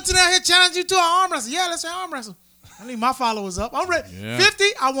 Oh, Wellington out here challenge you to an arm wrestle. Yeah, let's say arm wrestle. I need my followers up. I'm ready. Yeah. 50.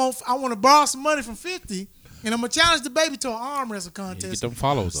 I want to borrow some money from 50, and I'm gonna challenge the baby to an arm wrestle Get contest. them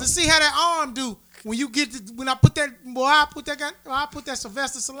follows To up. see how that arm do when you get when I put that I put that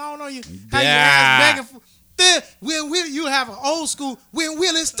Sylvester Stallone on you. How your ass begging for. Then when you have an old school, when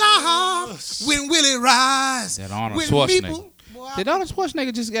will it stop? When will it rise? That Arnold When Schwarzenegger. boy, Did Arnold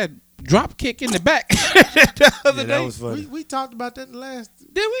Schwarzenegger just got drop kick in the back the other Yeah, day? that was funny. we talked about that last.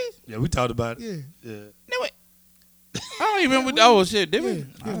 Did we? Yeah, we talked about it. Yeah. Yeah. No, it. I don't even remember. Oh shit, did we? Yeah,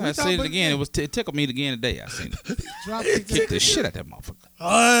 yeah, we I talked seen it about again. it. It tickled me again today. I seen it. Drop Kick the shit out that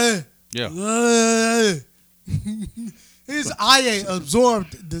motherfucker. Yeah. His IA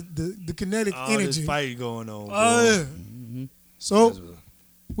absorbed the kinetic All this energy. fight going on, bro. So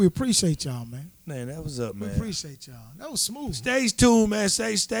we appreciate y'all, man. Man, that was up, We man. appreciate y'all. That was smooth. Stay tuned, man.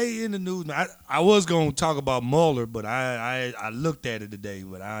 Stay in the news. Man. I was gonna talk about Mueller, but I looked at it today,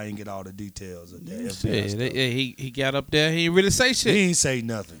 but I ain't get all the details of that. FBI stuff. He got up there. He didn't really say He shit. ain't say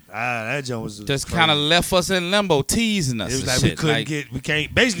nothing. That joint was Just crazy. kind of left us in limbo, teasing us. It was and like shit. we couldn't we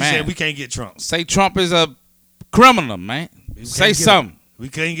can't. Basically, Man. said we can't get Trump. Say Trump is a criminal, man. We Say can't get something. him. We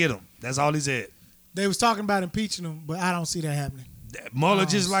can't get him. That's all he said. They was talking about impeaching him, but I don't see that happening. Mueller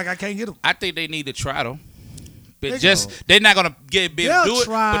just like I can't get him. I think they need to try though. But They they're not gonna be able They'll to do it,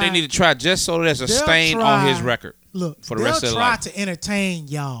 try. but they need to try just so there's a They'll stain try. on his record. Look, For the they'll rest of their try life. to entertain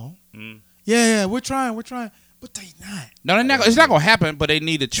y'all. Mm. Yeah, we're trying, but they not. No, they're not. It's not gonna happen. But they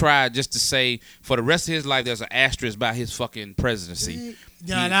need to try just to say for the rest of his life, there's an asterisk by his fucking presidency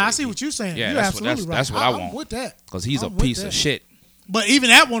Yeah, now I see what you're saying. Yeah, you're that's what- absolutely that's right. what I I'm want. with that. because he's a I'm with piece that. of shit. But even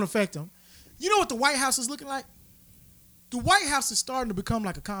that won't affect him. You know what the White House is looking like? The White House is starting to become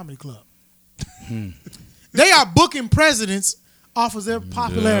like a comedy club. They are booking presidents off of their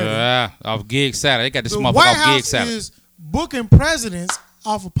popularity. Off Gig Saturday, they got this The motherfucker White off Gig House Saturday. is booking presidents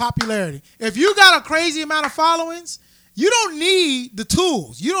off of popularity. If you got a crazy amount of followings, you don't need the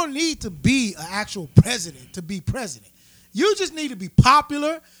tools. You don't need to be an actual president to be president. You just need to be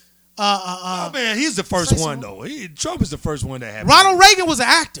popular. Oh man, he's the first say one some though. Trump is the first one that happened. Ronald Reagan was an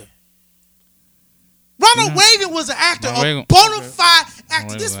actor. Ronald Reagan was an actor, Ronald a Reagan- bona fide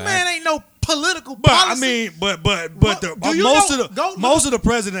actor. Reagan This was an man ain't no political But policy. I mean, but What- do you most know- of the go look most of the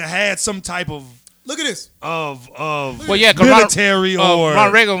president had some type of Look at this. of Well, yeah, 'cause military or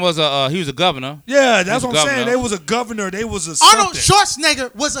Ronald Reagan was he was a governor. yeah, that's He what was I'm saying. governor. They was a governor. They was a Arnold something.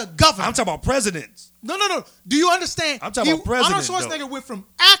 Schwarzenegger was a governor. I'm talking about presidents. No. Do you understand? I'm talking about president, Arnold Schwarzenegger went from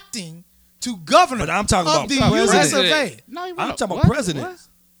acting to governor But I'm talking of about the president. US of A. No, he I'm wasn't. talking What? about presidents.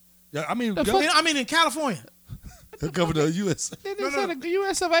 Yeah, I mean, The go- fuck? I mean, in California. the governor of the U.S. They No, said no. the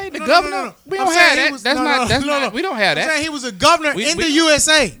U.S. of A. The No, governor. no. We I'm don't saying have he that. was- That's no, not. no, That's no, not. no. We don't have I'm saying that. he was a governor We- in we- the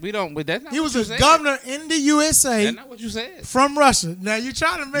USA. We don't. But that's not He what was you a said. governor in the USA That's not what you said. from Russia. Now you're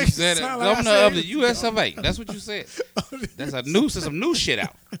trying to make You it said sound like I governor said of the he- U.S. of A. That's what you said. That's a new. Some new shit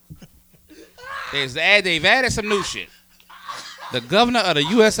out. They've added some new shit. The governor of the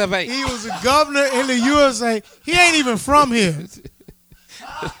U.S. of A. He was a governor in the USA. He ain't even from here.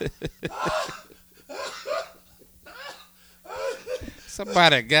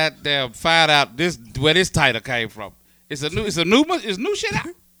 Somebody goddamn find out where this title came from. It's new shit out.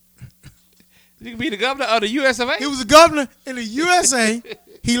 You can be the governor of the U.S. of A. He was a governor in the USA.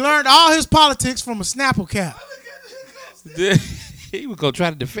 He learned all his politics from a Snapple cap. He was gonna try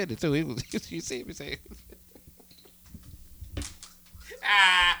to defend it too. He was. You see me saying?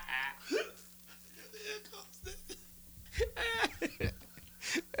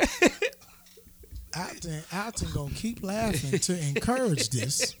 Alton gonna keep laughing to encourage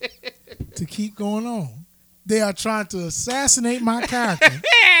this to keep going on. They are trying to assassinate my character.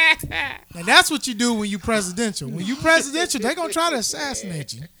 And that's what you do when you presidential. When you presidential, they're gonna try to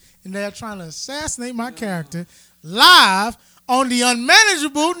assassinate you. And they're trying to assassinate my character live on the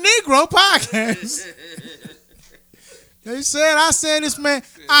Unmanageable Negro podcast. They said, I said this man,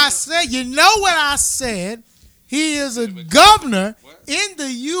 I said, you know what I said? He is a governor in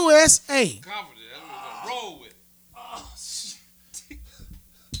the USA. Roll with it.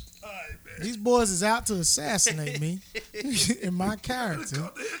 These boys is out to assassinate me in my character.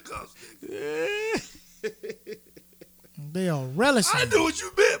 They are relishing. I knew what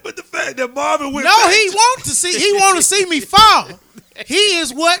you meant, but the fact that Marvin went No, back he want to see me fall.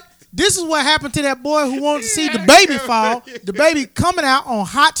 This is what happened to that boy who wanted to see the baby fall. The baby coming out on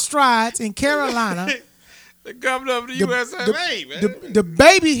hot strides in Carolina. The governor of the U.S. of A. Man. The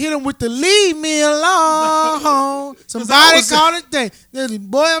baby hit him with the leave me alone. Somebody was- called it day.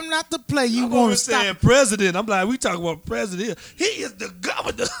 Boy, I'm not the play. You I'm want over to stop? saying president. I'm like, we talking about president. He is the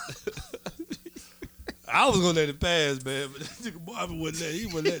governor. I was gonna let it pass, man, but that nigga Marvin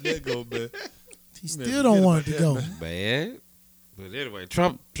wouldn't let that go, man. He still don't want it to go. Bad. But anyway,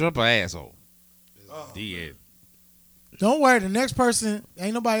 Trump an asshole. Oh. The end. Don't worry. The next person,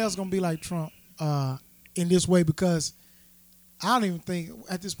 ain't nobody else gonna be like Trump in this way because I don't even think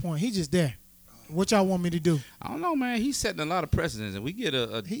at this point he just there. What y'all want me to do? I don't know, man. He's setting a lot of precedents, and we get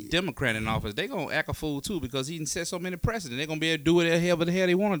a Democrat in office, they gonna act a fool too because he set so many precedents. They're gonna be able to do whatever the hell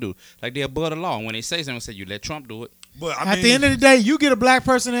they want to do, like they're above the law. And when they say something, say you let Trump do it. But I At mean, the end of the day, you get a black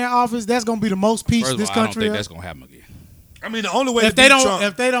person in office, that's gonna be the most peace First of this all, I don't country. think has. that's gonna happen again. I mean, the only way If to they beat don't, Trump,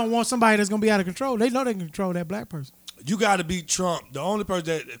 if they don't want somebody that's gonna be out of control, they know they can control that black person. you got to beat Trump. The only person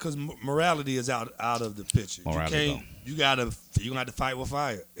that because morality is out of the picture. Morality You can't. You gonna have to fight with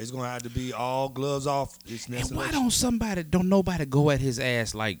fire. It's gonna have to be all gloves off. It's And next why election. don't nobody go at his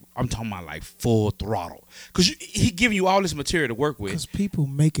ass like I'm talking about like full throttle? Because he giving you all this material to work with. Because people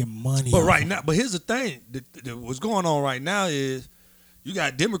making money. But off right it. now, but here's the thing: what's going on right now is you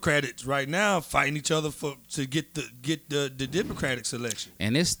got Democrats right now fighting each other to get the Democratic selection.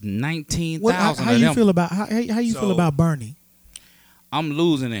 And it's How 19,000 you of them. feel about how you feel So- about Bernie? I'm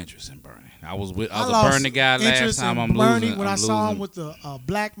losing interest in Bernie. I was a lost Bernie guy last interest time. in I'm Bernie losing. when I'm I saw him losing. with a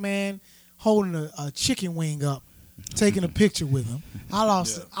black man holding a chicken wing up, taking a picture with him. I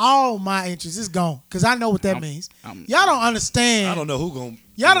lost all my interest. It's gone because I know what that means. Y'all don't understand. I don't know who gonna.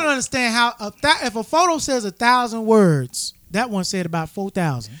 Y'all don't understand how if a photo says 1,000 words, that one said about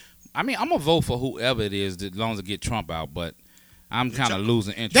 4,000. I mean, I'm gonna vote for whoever it is as long as it get Trump out, but I'm kind of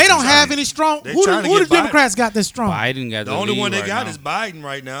losing interest. They don't in have Bernie. any strong. They Who trying to the get Biden. Democrats got this strong? Biden got The only lead one they right got now. is Biden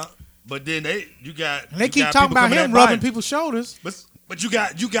right now. But then you got. And they you keep got talking people about coming him at rubbing Biden. people's shoulders. But you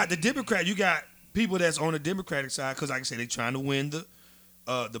got the Democrat. You got people that's on the Democratic side because, like I said, they trying to win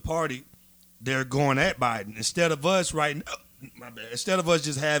the party. They're going at Biden instead of us right now. My bad. Instead of us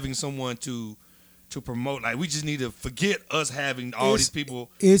just having someone to promote, like we just need to forget us having all these people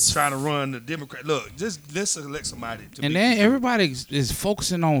trying to run the Democrat. Look, just let's select somebody. And then everybody is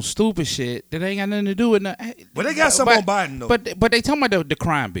focusing on stupid shit that ain't got nothing to do with nothing. But they got something on Biden though. But they talking about the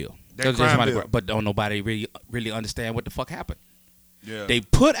crime bill. That crime bill. But don't nobody really understand what the fuck happened. Yeah. They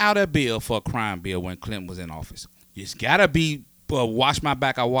put out a bill for a crime bill when Clinton was in office. It's gotta be Watch my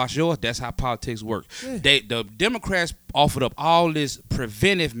back, I wash yours. That's how politics work. Yeah. The Democrats offered up all this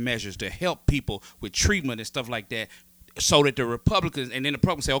preventive measures to help people with treatment and stuff like that, so that the Republicans and then the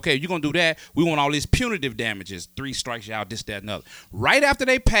Republicans say, okay, you're gonna do that. We want all these punitive damages, 3 strikes you out, this, that, and other. Right after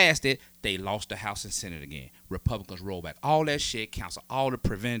they passed it, they lost the House and Senate again. Republicans roll back all that shit, cancel all the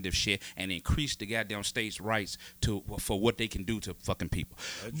preventative shit, and increase the goddamn states' rights for what they can do to fucking people.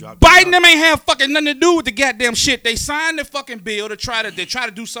 Biden them ain't have fucking nothing to do with the goddamn shit. They signed the fucking bill to try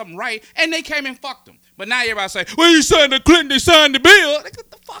to do something right, and they came and fucked them. But now everybody say, well, you signed the Clinton, they signed the bill. Like, what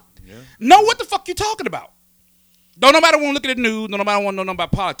the fuck? Yeah. Know what the fuck you talking about? Don't nobody want to look at the news. Don't nobody want to know nothing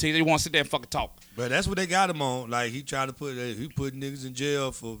about politics. They want to sit there and fucking talk. But that's what they got him on. Like, he tried to put niggas in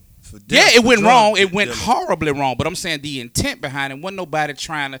jail for death. Yeah, it went wrong. It went horribly wrong. But I'm saying the intent behind it wasn't nobody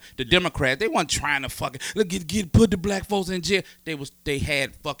trying to. The Democrats, they weren't trying to fucking put the black folks in jail. They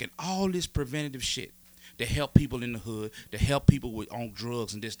had fucking all this preventative shit to help people in the hood, to help people on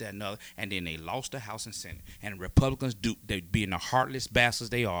drugs and this, that, and other. And then they lost the House and Senate. And the Republicans, they being the heartless bastards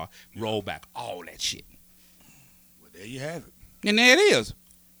they are, roll back all that shit. There you have it. And there it is.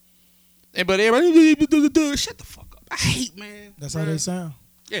 But everybody, shut the fuck up. I hate, man. That's how they sound.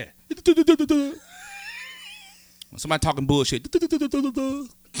 Yeah. When somebody talking bullshit. What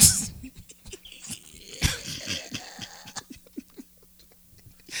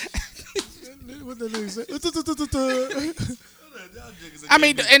the nigga say? I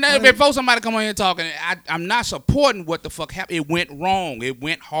mean, and before somebody come on here talking, I'm not supporting what the fuck happened. It went wrong. It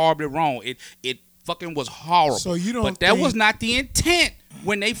went horribly wrong. It fucking was horrible. So you don't but that was not the intent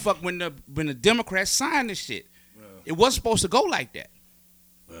when the Democrats signed this shit. Well, it wasn't supposed to go like that.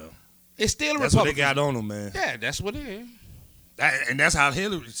 Well, it's still a that's Republican. What they got on them, man. Yeah, that's what it is. And that's how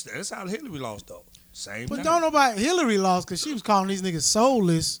Hillary lost though. Same. But don't nobody Hillary lost because she was calling these niggas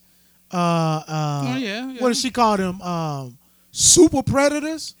soulless. Yeah. What did she call them? Super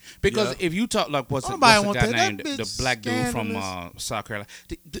predators. Because if you talk like what's the guy named the black dude from South Carolina,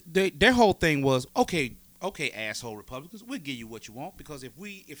 their whole thing was okay, asshole Republicans, we'll give you what you want because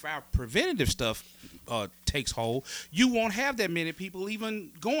if our preventative stuff takes hold, you won't have that many people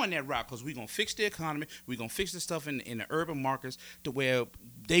even going that route because we're gonna fix the economy, we're gonna fix the stuff in the urban markets to where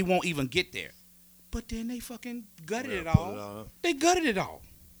they won't even get there. But then they fucking gutted it all. They gutted it all.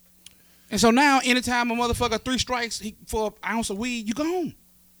 And so now, anytime a motherfucker 3 strikes for an ounce of weed, you gone.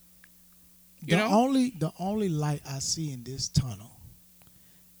 The only light I see in this tunnel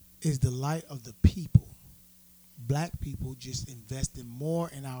is the light of the people. Black people just investing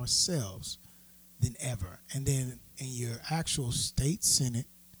more in ourselves than ever. And then in your actual state senate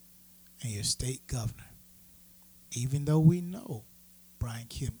and your state governor, even though we know Brian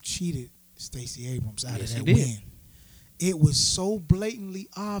Kemp cheated Stacey Abrams out of that win, it was so blatantly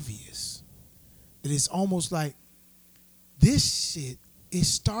obvious that it's almost like this shit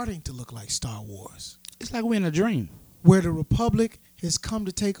is starting to look like Star Wars. It's like we're in a dream. Where the Republic has come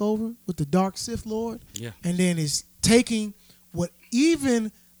to take over with the Dark Sith Lord. Yeah. And then is taking what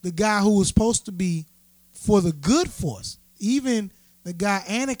even the guy who was supposed to be for the good force, even the guy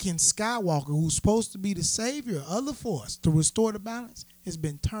Anakin Skywalker, who's supposed to be the savior of the force to restore the balance, has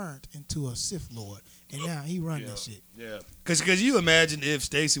been turned into a Sith Lord. And now he run that shit. Yeah. Because you imagine if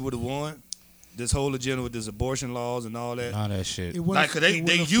Stacey would have won this whole agenda with this abortion laws and all that. All that shit. Like, they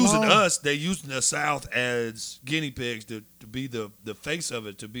using us, they using the South as guinea pigs to be the face of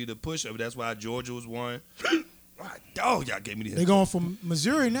it, to be the push of it. That's why Georgia was one. Dog, y'all gave me the. They're going from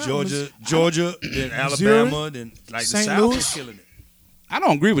Missouri now. Georgia, then Alabama, then like St. the South Louis. is killing it. I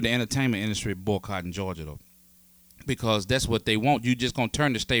don't agree with the entertainment industry boycotting Georgia though, because that's what they want. You just gonna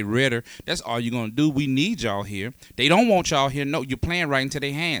turn the state redder. That's all you're gonna do. We need y'all here. They don't want y'all here. No, you're playing right into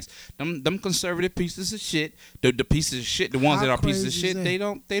their hands. Them conservative pieces of shit, the pieces of shit, the ones that are pieces of shit, they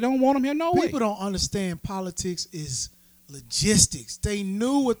don't want them here no way. People don't understand politics is logistics. They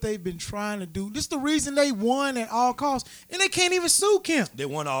knew what they've been trying to do. This is the reason they won at all costs, and they can't even sue Kemp. They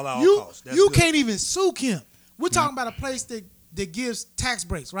won all costs. You can't even sue Kemp. We're talking about a place that gives tax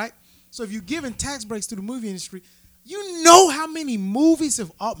breaks, right? So if you're giving tax breaks to the movie industry, you know how many movies,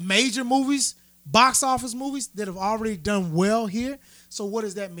 major movies, box office movies that have already done well here. So what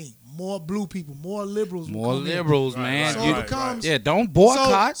does that mean? More blue people, more liberals. More liberals, man. So it becomes, yeah, don't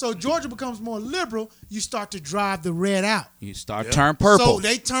boycott. So Georgia becomes more liberal. You start to drive the red out. You start turn purple. So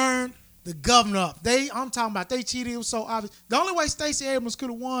they turned the governor up. I'm talking about they cheated. It was so obvious. The only way Stacey Abrams could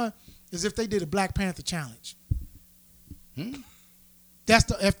have won is if they did a Black Panther challenge.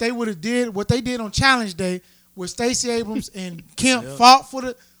 If they would have did what they did on Challenge Day, where Stacey Abrams and Kemp fought for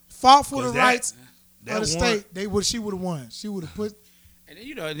the rights of the state, she would have won. She would have put. And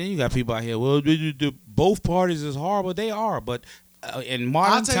then you got people out here. Well, the both parties is horrible. They are, but in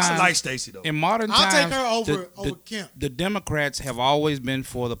modern take- I times, like Stacey though. in modern I'll times, take her over the, over Kemp. the Democrats have always been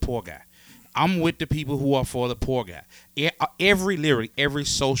for the poor guy. I'm with the people who are for the poor guy. Every lyric, every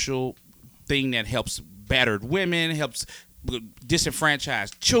social thing that helps battered women, helps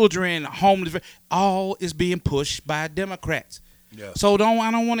disenfranchised children, homeless, all is being pushed by Democrats. Yeah. So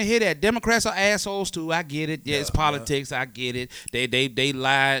I don't want to hear that. Democrats are assholes too. I get it. Yeah, it's politics. I get it. They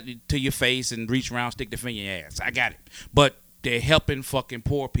lie to your face and reach around, stick their finger in your ass. I got it. But they're helping fucking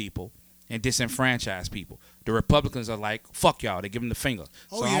poor people and disenfranchised people. The Republicans are like, fuck y'all. They give them the finger.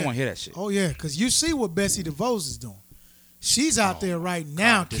 So I don't want to hear that shit. Oh yeah, because you see what Betsy DeVos is doing. She's out there right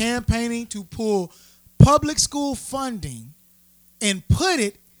now campaigning to pull public school funding and put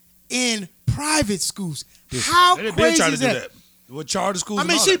it in private schools. How They been crazy trying to is do that? that with charter schools. I and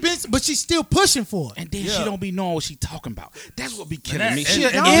mean, all she that. been, but she's still pushing for it. And then Yeah. she don't be knowing what she talking about. That's what be killing that- me. and- She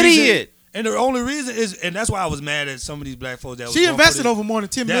and an the reason- idiot. And the only reason is, and that's why I was mad at some of these black folks that was She going for invested this- over more than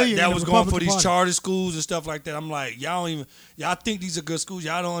 $10 million. that in was the going for Republican these Party. charter schools and stuff like that. I'm like, y'all think these are good schools.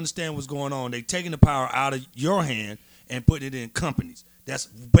 Y'all don't understand what's going on. They taking the power out of your hand and putting it in companies. That's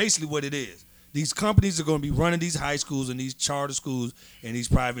basically what it is. These companies are going to be running these high schools and these charter schools and these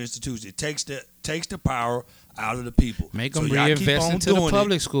private institutions. It takes the power out of the people. Make So them y'all keep reinvest on into the doing it.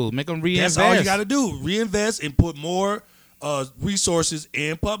 public school. Make them reinvest. That's all you got to do. Reinvest and put more resources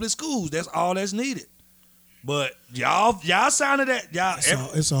in public schools. That's all that's needed. But y'all sounded that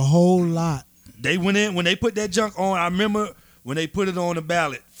It's a whole lot. they went in when they put that junk on. I remember when they put it on the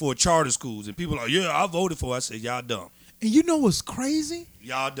ballot for charter schools, and people are like, yeah, I voted for it. I said, y'all dumb. And you know what's crazy?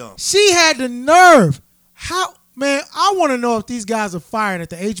 Y'all dumb. She had the nerve. How, man, I want to know if these guys are fired at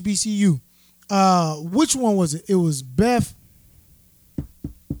the HBCU. Which one was it? It was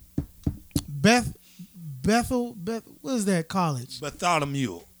Bethel, what is that college?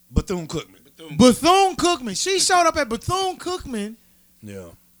 Bethune-Cookman. Bethune-Cookman. She showed up at Bethune-Cookman. Yeah.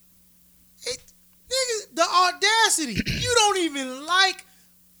 Nigga, the audacity. You don't even like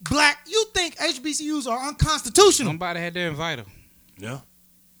black. You think HBCUs are unconstitutional. Somebody had to invite her. Yeah.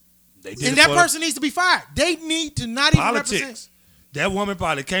 They did And it that for person needs to be fired. They need to not even represent. politics. That woman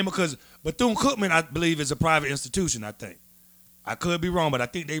probably came because Bethune-Cookman, I believe, is a private institution, I think. I could be wrong, but I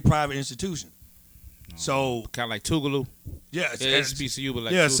think they private institution. So, Kind of like Tougaloo. yeah. It's HBCU, but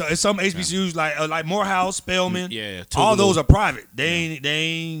like Yeah, Tougaloo. so it's some HBCUs like Morehouse, Spelman. Yeah, all Tougaloo. those are private. They ain't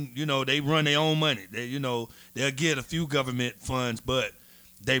they run their own money. They'll get a few government funds, but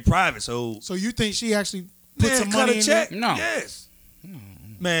they private. So So you think she actually put man, some cut money a in check. there? No. Yes.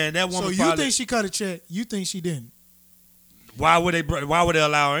 Man, that So woman. you probably, think she cut a check? You think she didn't? why would they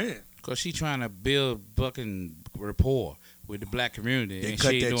allow her in? Because she trying to build fucking rapport with the black community. They and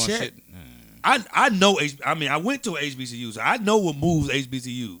cut she ain't that doing check. shit. I know. I went to HBCUs. I know what moves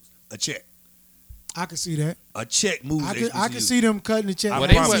HBCUs. A check. I can see that. A check moves I HBCUs. can see them cutting the check. I Well, I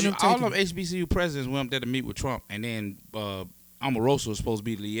they can see was, them all taking of HBCU presidents went up there to meet with Trump, and then Omarosa was supposed to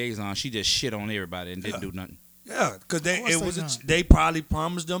be the liaison. She just shit on everybody and didn't do nothing. Yeah, because course they probably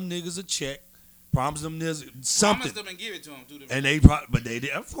promised them niggas a check, promised them niggas something, and give it to them. and but they did.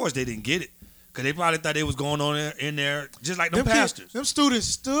 Of course, they didn't get it because they probably thought they was going on in there just like them them kids- pastors. them students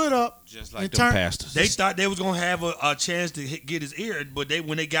stood up. Just like and them turn- pastors. They thought they was gonna have a chance to get his ear, but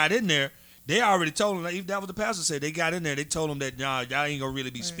when they got in there, they already told him. Like, that was the pastor said. They got in there. They told him that y'all ain't gonna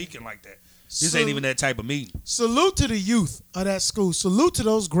really be speaking like that. This ain't even that type of meeting. Salute to the youth of that school. Salute to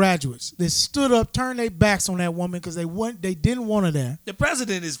those graduates that stood up, turned their backs on that woman because they didn't want her there. The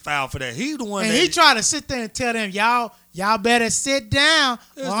president is foul for that. He's the one And that he tried to sit there and tell them, y'all better sit down,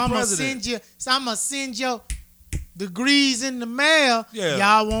 That's or the I'm gonna president. send your degrees in the mail. Yeah.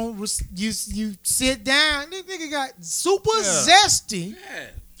 Y'all won't you sit down. This nigga got super Yeah. zesty.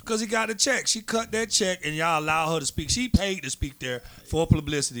 because he got a check. She cut that check, and y'all allow her to speak. She paid to speak there for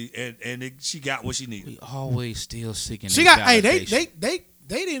publicity, and she got what she needed. We always still seeking. She that got they validation.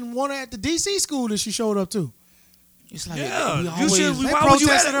 didn't want her at the DC school that she showed up to. It's like Yeah, we you always, should. they Why would you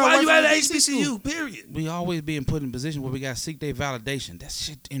protested at? her Why away you from at the HBCU? DC Period. we always being put in a position where we gotta seek their validation. That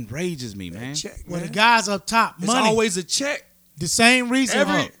shit enrages me, man. Check, Well, the man. guys up top, It's money. always a check. The same reason.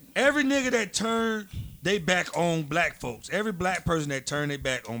 Every nigga that turned they back on black folks, every black person that turned their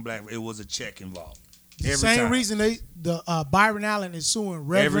back on black, it was a check involved. The Every same time. reason Byron Allen is suing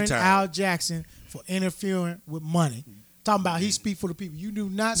Reverend time. Al Jackson for interfering with money. Talking about he speak for the people. You do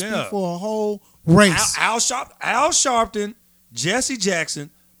not speak Yeah. for a whole race. Al Sharpton, Jesse Jackson,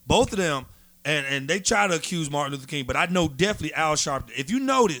 both of them, and they try to accuse Martin Luther King, but I know definitely Al Sharpton. If you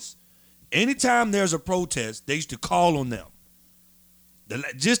notice, anytime there's a protest, they used to call on them.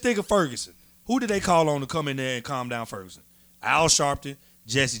 Just think of Ferguson. Who did they call on to come in there and calm down Ferguson? Al Sharpton,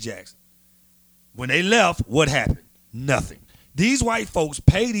 Jesse Jackson. When they left, what happened? Nothing. These white folks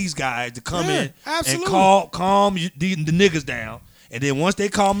pay these guys to come in absolutely. and calm the niggas down. And then once they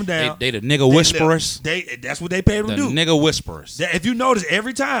calm them down, they the nigga whisperers. That's what they pay them The to do. nigga whisperers. If you notice,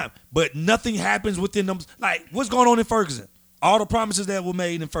 every time, but nothing happens within them. Like, what's going on in Ferguson? All the promises that were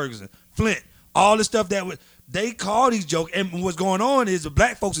made in Ferguson, Flint, all the stuff that they call these jokes. And what's going on is the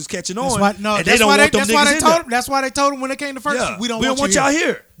black folks is catching on. And they don't want them niggas in there. That's why they told them when they came to Ferguson, we don't want y'all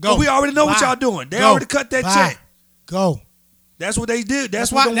here. Go. We already know what y'all doing. They already cut that check. Go. That's what they did.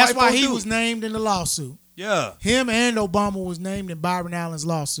 That's why he do. was named in the lawsuit. Yeah. Him and Obama was named in Byron Allen's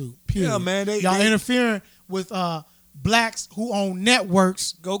lawsuit. Period. Yeah, man. Y'all interfering with blacks who own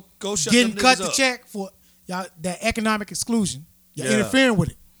networks. Go shut getting them cut niggas the up. check for y'all that economic exclusion. You're Yeah. interfering with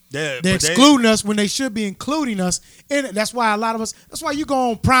it. Yeah, They're excluding us when they should be including us in it. That's why a lot of us. That's why you go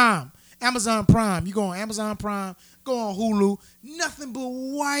on Prime, Amazon Prime. You go on Amazon Prime. Go on Hulu. Nothing but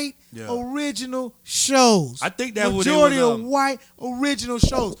white original shows. I think that majority of white original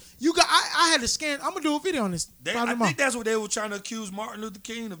shows. You got. I had to scan. I'm gonna do a video on this. I think that's what they were trying to accuse Martin Luther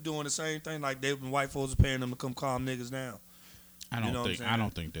King of doing, the same thing. Like white folks are paying them to come calm niggas down. I don't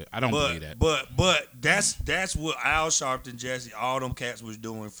think that. I don't believe that. But that's what Al Sharpton, Jesse, all them cats was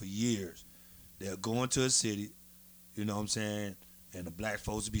doing for years. They're going to a city, you know what I'm saying, and the black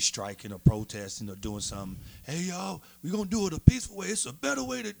folks be striking or protesting or doing something. Hey, y'all, we going to do it a peaceful way. It's a better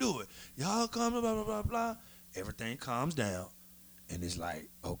way to do it. Y'all come, blah, blah, blah, blah. Everything calms down, and it's like,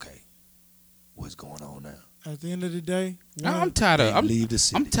 okay, what's going on now? At the end of the day, I'm tired of leave the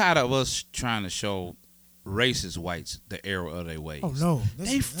city. I'm tired of us trying to show racist whites the error of their ways. Oh no,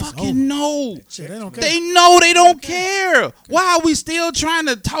 they fucking know. Shit, they don't care. They know they don't care. Why are we still trying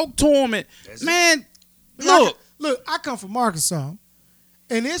to talk to them? Man, look. I come from Arkansas,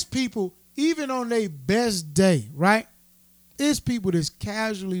 and it's people, even on their best day, right? It's people that's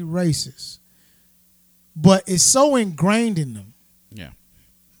casually racist, but it's so ingrained in them,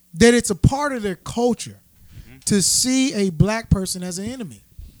 that it's a part of their culture to see a black person as an enemy.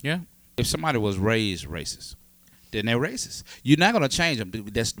 Yeah. If somebody was raised racist, then they're racist. You're not going to change them.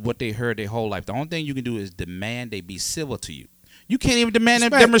 That's what they heard their whole life. The only thing you can do is demand they be civil to you. You can't even demand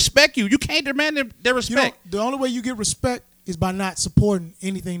them respect you. You can't demand their respect. The only way you get respect is by not supporting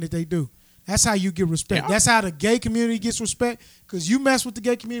anything that they do. That's how you get respect. Yeah. That's how the gay community gets respect, because you mess with the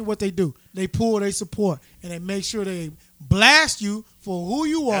gay community, what they do, they pull, they support, and they make sure they blast you for who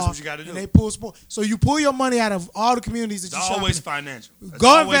you are. That's what you got to do. And they pull support. So you pull your money out of all the communities that you shop in. Always financial.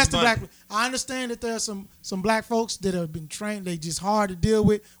 Go invest in black. I understand that there are some black folks that have been trained. They just hard to deal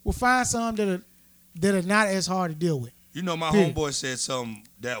with. We'll find some that are not as hard to deal with. You know, my homeboy said something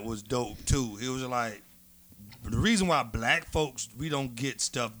that was dope too. It was like, the reason why black folks, we don't get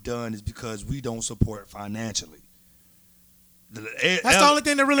stuff done is because we don't support financially. That's the only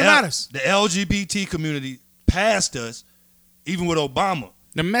thing that really matters. The LGBT community passed us, even with Obama.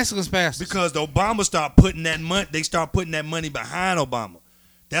 The Mexicans passed us. Because the Obama started putting that money, they start putting that money behind Obama.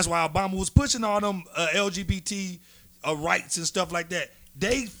 That's why Obama was pushing all them LGBT rights and stuff like that.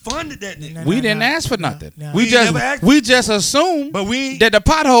 They funded that nigga. We didn't ask for nothing. We just assumed that the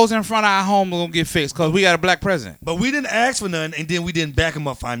potholes in front of our home were going to get fixed because we got a black president. But we didn't ask for nothing, and then we didn't back him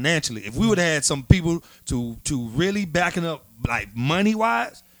up financially. If we would have had some people to really backing up, like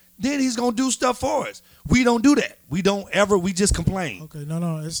money-wise, then he's going to do stuff for us. We don't do that. We just complain. Okay,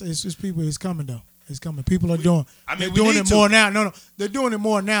 no, it's just people. It's coming, though. It's coming. People are doing. They're we doing need it to. more now. No, they're doing it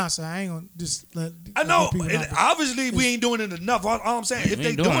more now. So I ain't gonna just let. I know. people And obviously, we ain't doing it enough. All I'm saying, if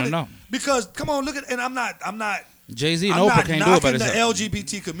they doing it, enough. because come on, look at. And I'm not. Jay-Z and I'm Oprah not can't do it by knocking the themselves.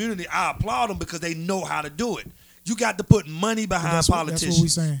 LGBT community. I applaud them because they know how to do it. You got to put money behind politicians. That's what we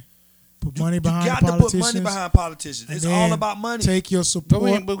saying. Put money behind You got politicians. to put money behind politicians. It's all about money. Take your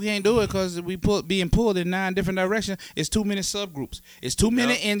support. But we can't do it because we being pulled in 9 different directions. It's too many subgroups. It's too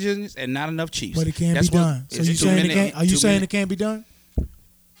many engines and not enough chiefs. But it can't be done. So you saying it can't? Are you saying it can't be done?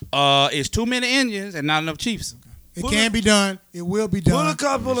 It's too many engines and not enough chiefs. It can be done. It will be done. Put a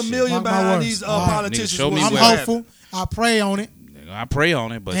couple of million behind these politicians. Show me I'm hopeful. I pray on it. I pray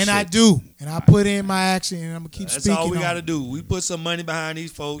on it, but and I do, and I put in my action, and I'm gonna keep speaking. That's all we got to it. do. We put some money behind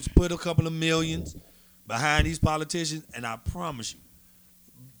these folks, put a couple of millions behind these politicians, and I promise you,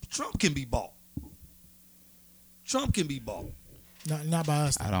 Trump can be bought. Trump can be bought. Not by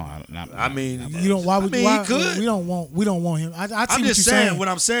us. I mean, you don't. Why would? he could. We don't want him. I'm just saying. What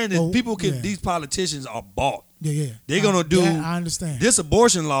I'm saying is, people can. Yeah. These politicians are bought. Yeah. They're gonna do. I understand. This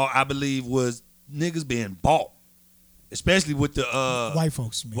abortion law, I believe, was niggas being bought. Especially with the white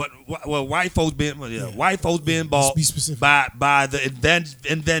folks, man. White folks being white folks being bought be specific. by the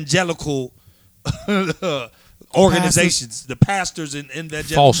evangelical organizations, the pastors in that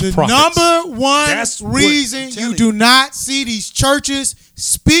False The prophets. number one That's what reason I'm you telling do you. not see these churches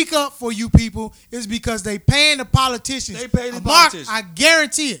speak up for you people is because they paying the politicians. They pay the Mark, politicians. I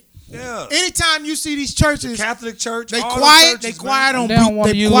guarantee it. Yeah. Anytime you see these churches, Catholic Church, they all the quiet. churches, They quiet man. on They don't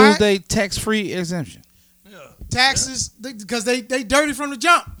want they you to quiet lose their tax-free exemption. Yeah. taxes because they dirty from the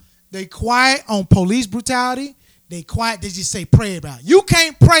jump. They quiet on police brutality. They quiet. They just say pray about it. You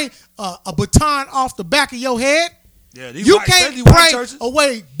can't pray a baton off the back of your head. Yeah, these You white- can't especially white pray churches.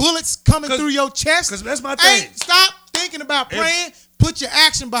 away bullets coming 'Cause- through your chest. 'cause that's my Hey, thing. stop thinking about praying. Put your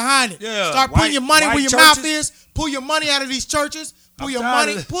action behind it. Yeah, Start putting white- your money where white your mouth churches. is. Pull your money out of these churches. Pull I'm your tired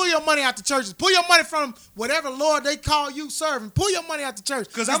money. of- Pull your money out the churches. Pull your money from whatever Lord they call you serving. Pull your money out the church.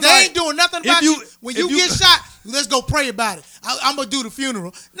 'Cause Because I'm they like, ain't doing nothing if about you- you. When if you you- get shot, let's go pray about it. I'm gonna do the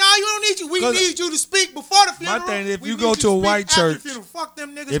funeral. No, you don't need you. We 'Cause need you to speak before the funeral. thing, if We you need go to a speak white after the church- funeral. Fuck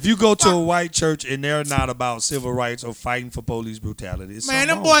them niggas. If you go to Fuck a white church and they're not about civil rights or fighting for police brutality, it's man, something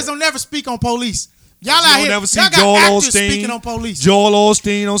them wrong boys with don't never speak on police. Y'all that. out You here. don't never see y'all got Joel actors Osteen speaking on police. Joel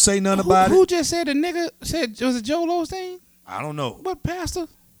Osteen don't say nothing about Who it. just said the nigga said, was it Joel Osteen? I don't know. What pastor?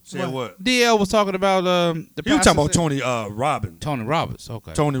 Say what? DL was talking about the You pastor talking about said- Tony Robbins. Tony Roberts.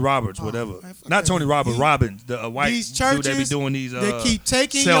 Okay. Tony Roberts, whatever. man, fuck Not that. Tony Roberts, He- Robbins, the white these dude that be churches, doing these they keep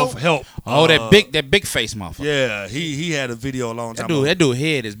taking self-help. Oh, that big face motherfucker. Yeah, he had a video a long time That ago. dude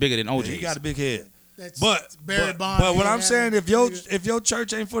head is bigger than Yeah, OJ's. he got a big head. That's But Barry but, Bonds, but what yeah, I'm that saying, nigga. if your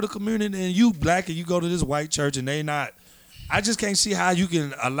church ain't for the community and you black and you go to this white church and they not, I just can't see how you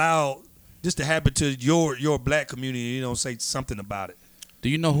can allow this to happen to your black community and you don't say something about it. Do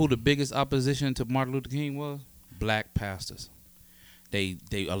you know who the biggest opposition to Martin Luther King was? Black pastors. They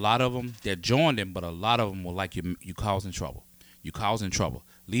a lot of them that joined him, but a lot of them were like you causing trouble. You causing trouble.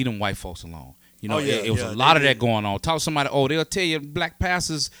 Leave them white folks alone. You know, Oh, yeah, it was yeah, a lot they of that did. going on. Talk to somebody. Oh, they'll tell you black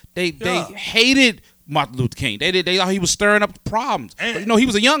pastors they Yeah. hated Martin Luther King. They thought he was stirring up problems. And- But, you know, he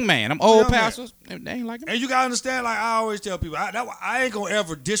was a young man. Them old young man. pastors, they ain't like him. And you gotta understand, like I always tell people, I ain't gonna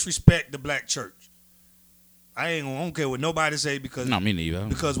ever disrespect the black church. I don't care what nobody say because No, me neither.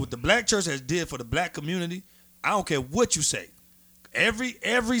 because what the black church has did for the black community, I don't care what you say.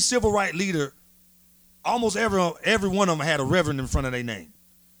 Every civil rights leader, almost every one of them had a reverend in front of their name.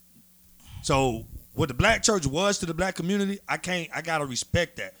 So what the black church was to the black community, I gotta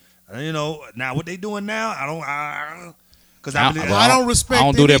respect that. You know, now what they doing now, I don't respect I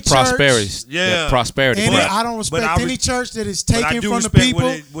don't do any that prosperity. Yeah. That prosperity. Any, But- I don't but respect I any re- church that is but I taking do from the respect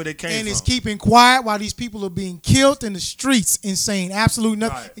people where they came and is from. keeping quiet while these people are being killed in the streets and saying absolutely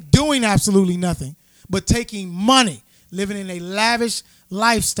nothing, Right. doing absolutely nothing, but taking money, living in a lavish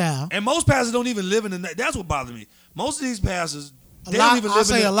lifestyle. And most pastors don't even live in the. That's what bothers me. Most of these pastors, A they lot- don't even I'll live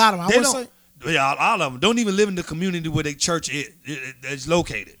say in the, a lot of them. I they wouldn't don't- Yeah, all of them don't even live in the community where their church is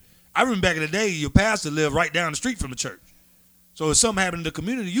located. I remember back in the day, your pastor lived right down the street from the church. So if something happened in the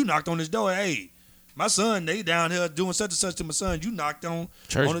community, you knocked on his door. Hey, my son, they down here doing such and such to my son. You knocked on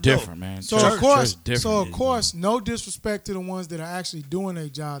Church on the different, door. man. So Church- of course, church different. no disrespect to the ones that are actually doing their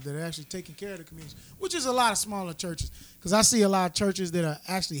job, that are actually taking care of the community, which is a lot of smaller churches. Because I see a lot of churches that are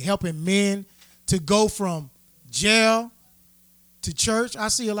actually helping men to go from jail to church. I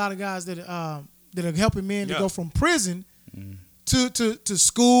see a lot of guys that are helping men to Yeah. go from prison to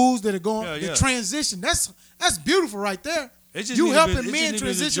schools that are going Yeah, the yeah. transition. That's beautiful right there. It just You need to be- helping it just men need to be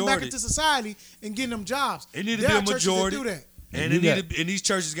a transition back majority. into society and getting them jobs. It need to There be a are churches that majority. do that. And, and these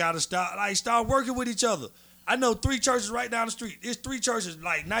churches got to start working with each other. I know 3 churches right down the street. There's 3 churches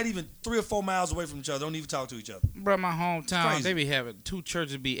like not even 3 or 4 miles away from each other. Don't even talk to each other. Bro, my hometown, crazy. they be having 2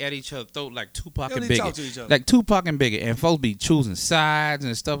 churches be at each other's throat like Tupac They and don't even talk to each Biggie. other. Like Tupac and Biggie. And folks be choosing sides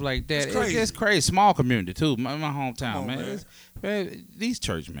and stuff like that. It's crazy. It's crazy. Small community, too. My hometown, Come on, man. man. Man, these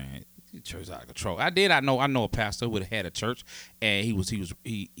church, man. These churches out of control. I know a pastor who had a church, and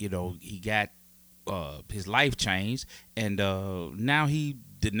he got his life changed, and now he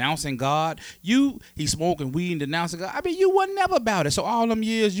denouncing God. He smoking weed and denouncing God. I mean, you were never about it. So all them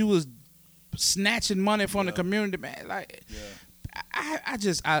years you was snatching money from the community, man. Like,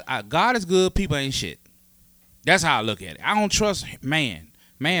 I God is good. People ain't shit. That's how I look at it. I don't trust man.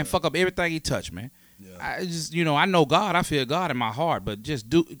 Man, fuck up everything he touch, man. Yeah. I just, I know God. I feel God in my heart, but just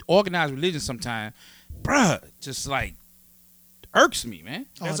do organized religion sometimes, bruh, just like irks me, man.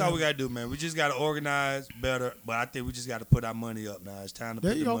 That's Oh, all no. we gotta do, man. We just gotta organize better, but I think we just gotta put our money up now. It's time to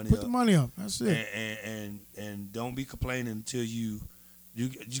There put you the go. money Put up. the money up. That's it. And don't be complaining until you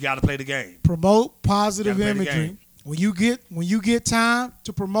gotta play the game. Promote positive Gotta play the imagery. game. When you get time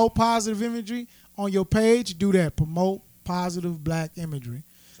to promote positive imagery on your page, do that. Promote positive black imagery.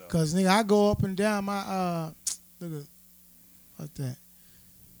 So. Cause nigga, I go up and down my look at like that.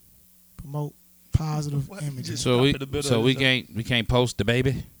 Promote positive images. So we can't post the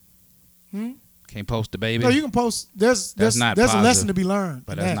baby. Can't post the baby. No, you can post. There's a lesson to be learned.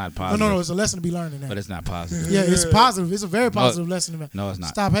 But that's not positive. No, it's a lesson to be learned in that. But it's not positive. Yeah, it's positive. It's a very positive lesson. No, it's not.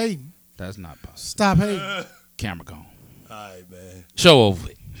 Stop hating. That's not positive. Stop hating. Camera gone. All right, man. Show over.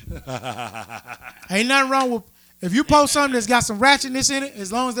 Ain't nothing wrong with if you post something that's got some ratchetness in it.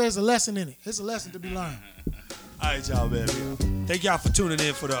 As long as there's a lesson in it, it's a lesson to be learned. All right, y'all, man. Thank y'all for tuning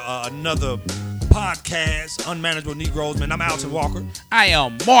in for the another podcast, Unmanageable Negroes. Man, I'm Alton Walker. I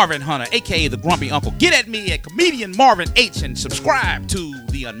am Marvin Hunter, a.k.a. the Grumpy Uncle. Get at me at Comedian Marvin H. and subscribe to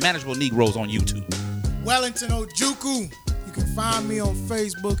the Unmanageable Negroes on YouTube. Wellington Ojukwu. You can find me on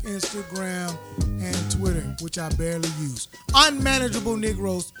Facebook, Instagram, and Twitter, which I barely use. Unmanageable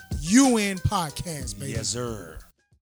Negroes, UN Podcast, baby. Yes, sir.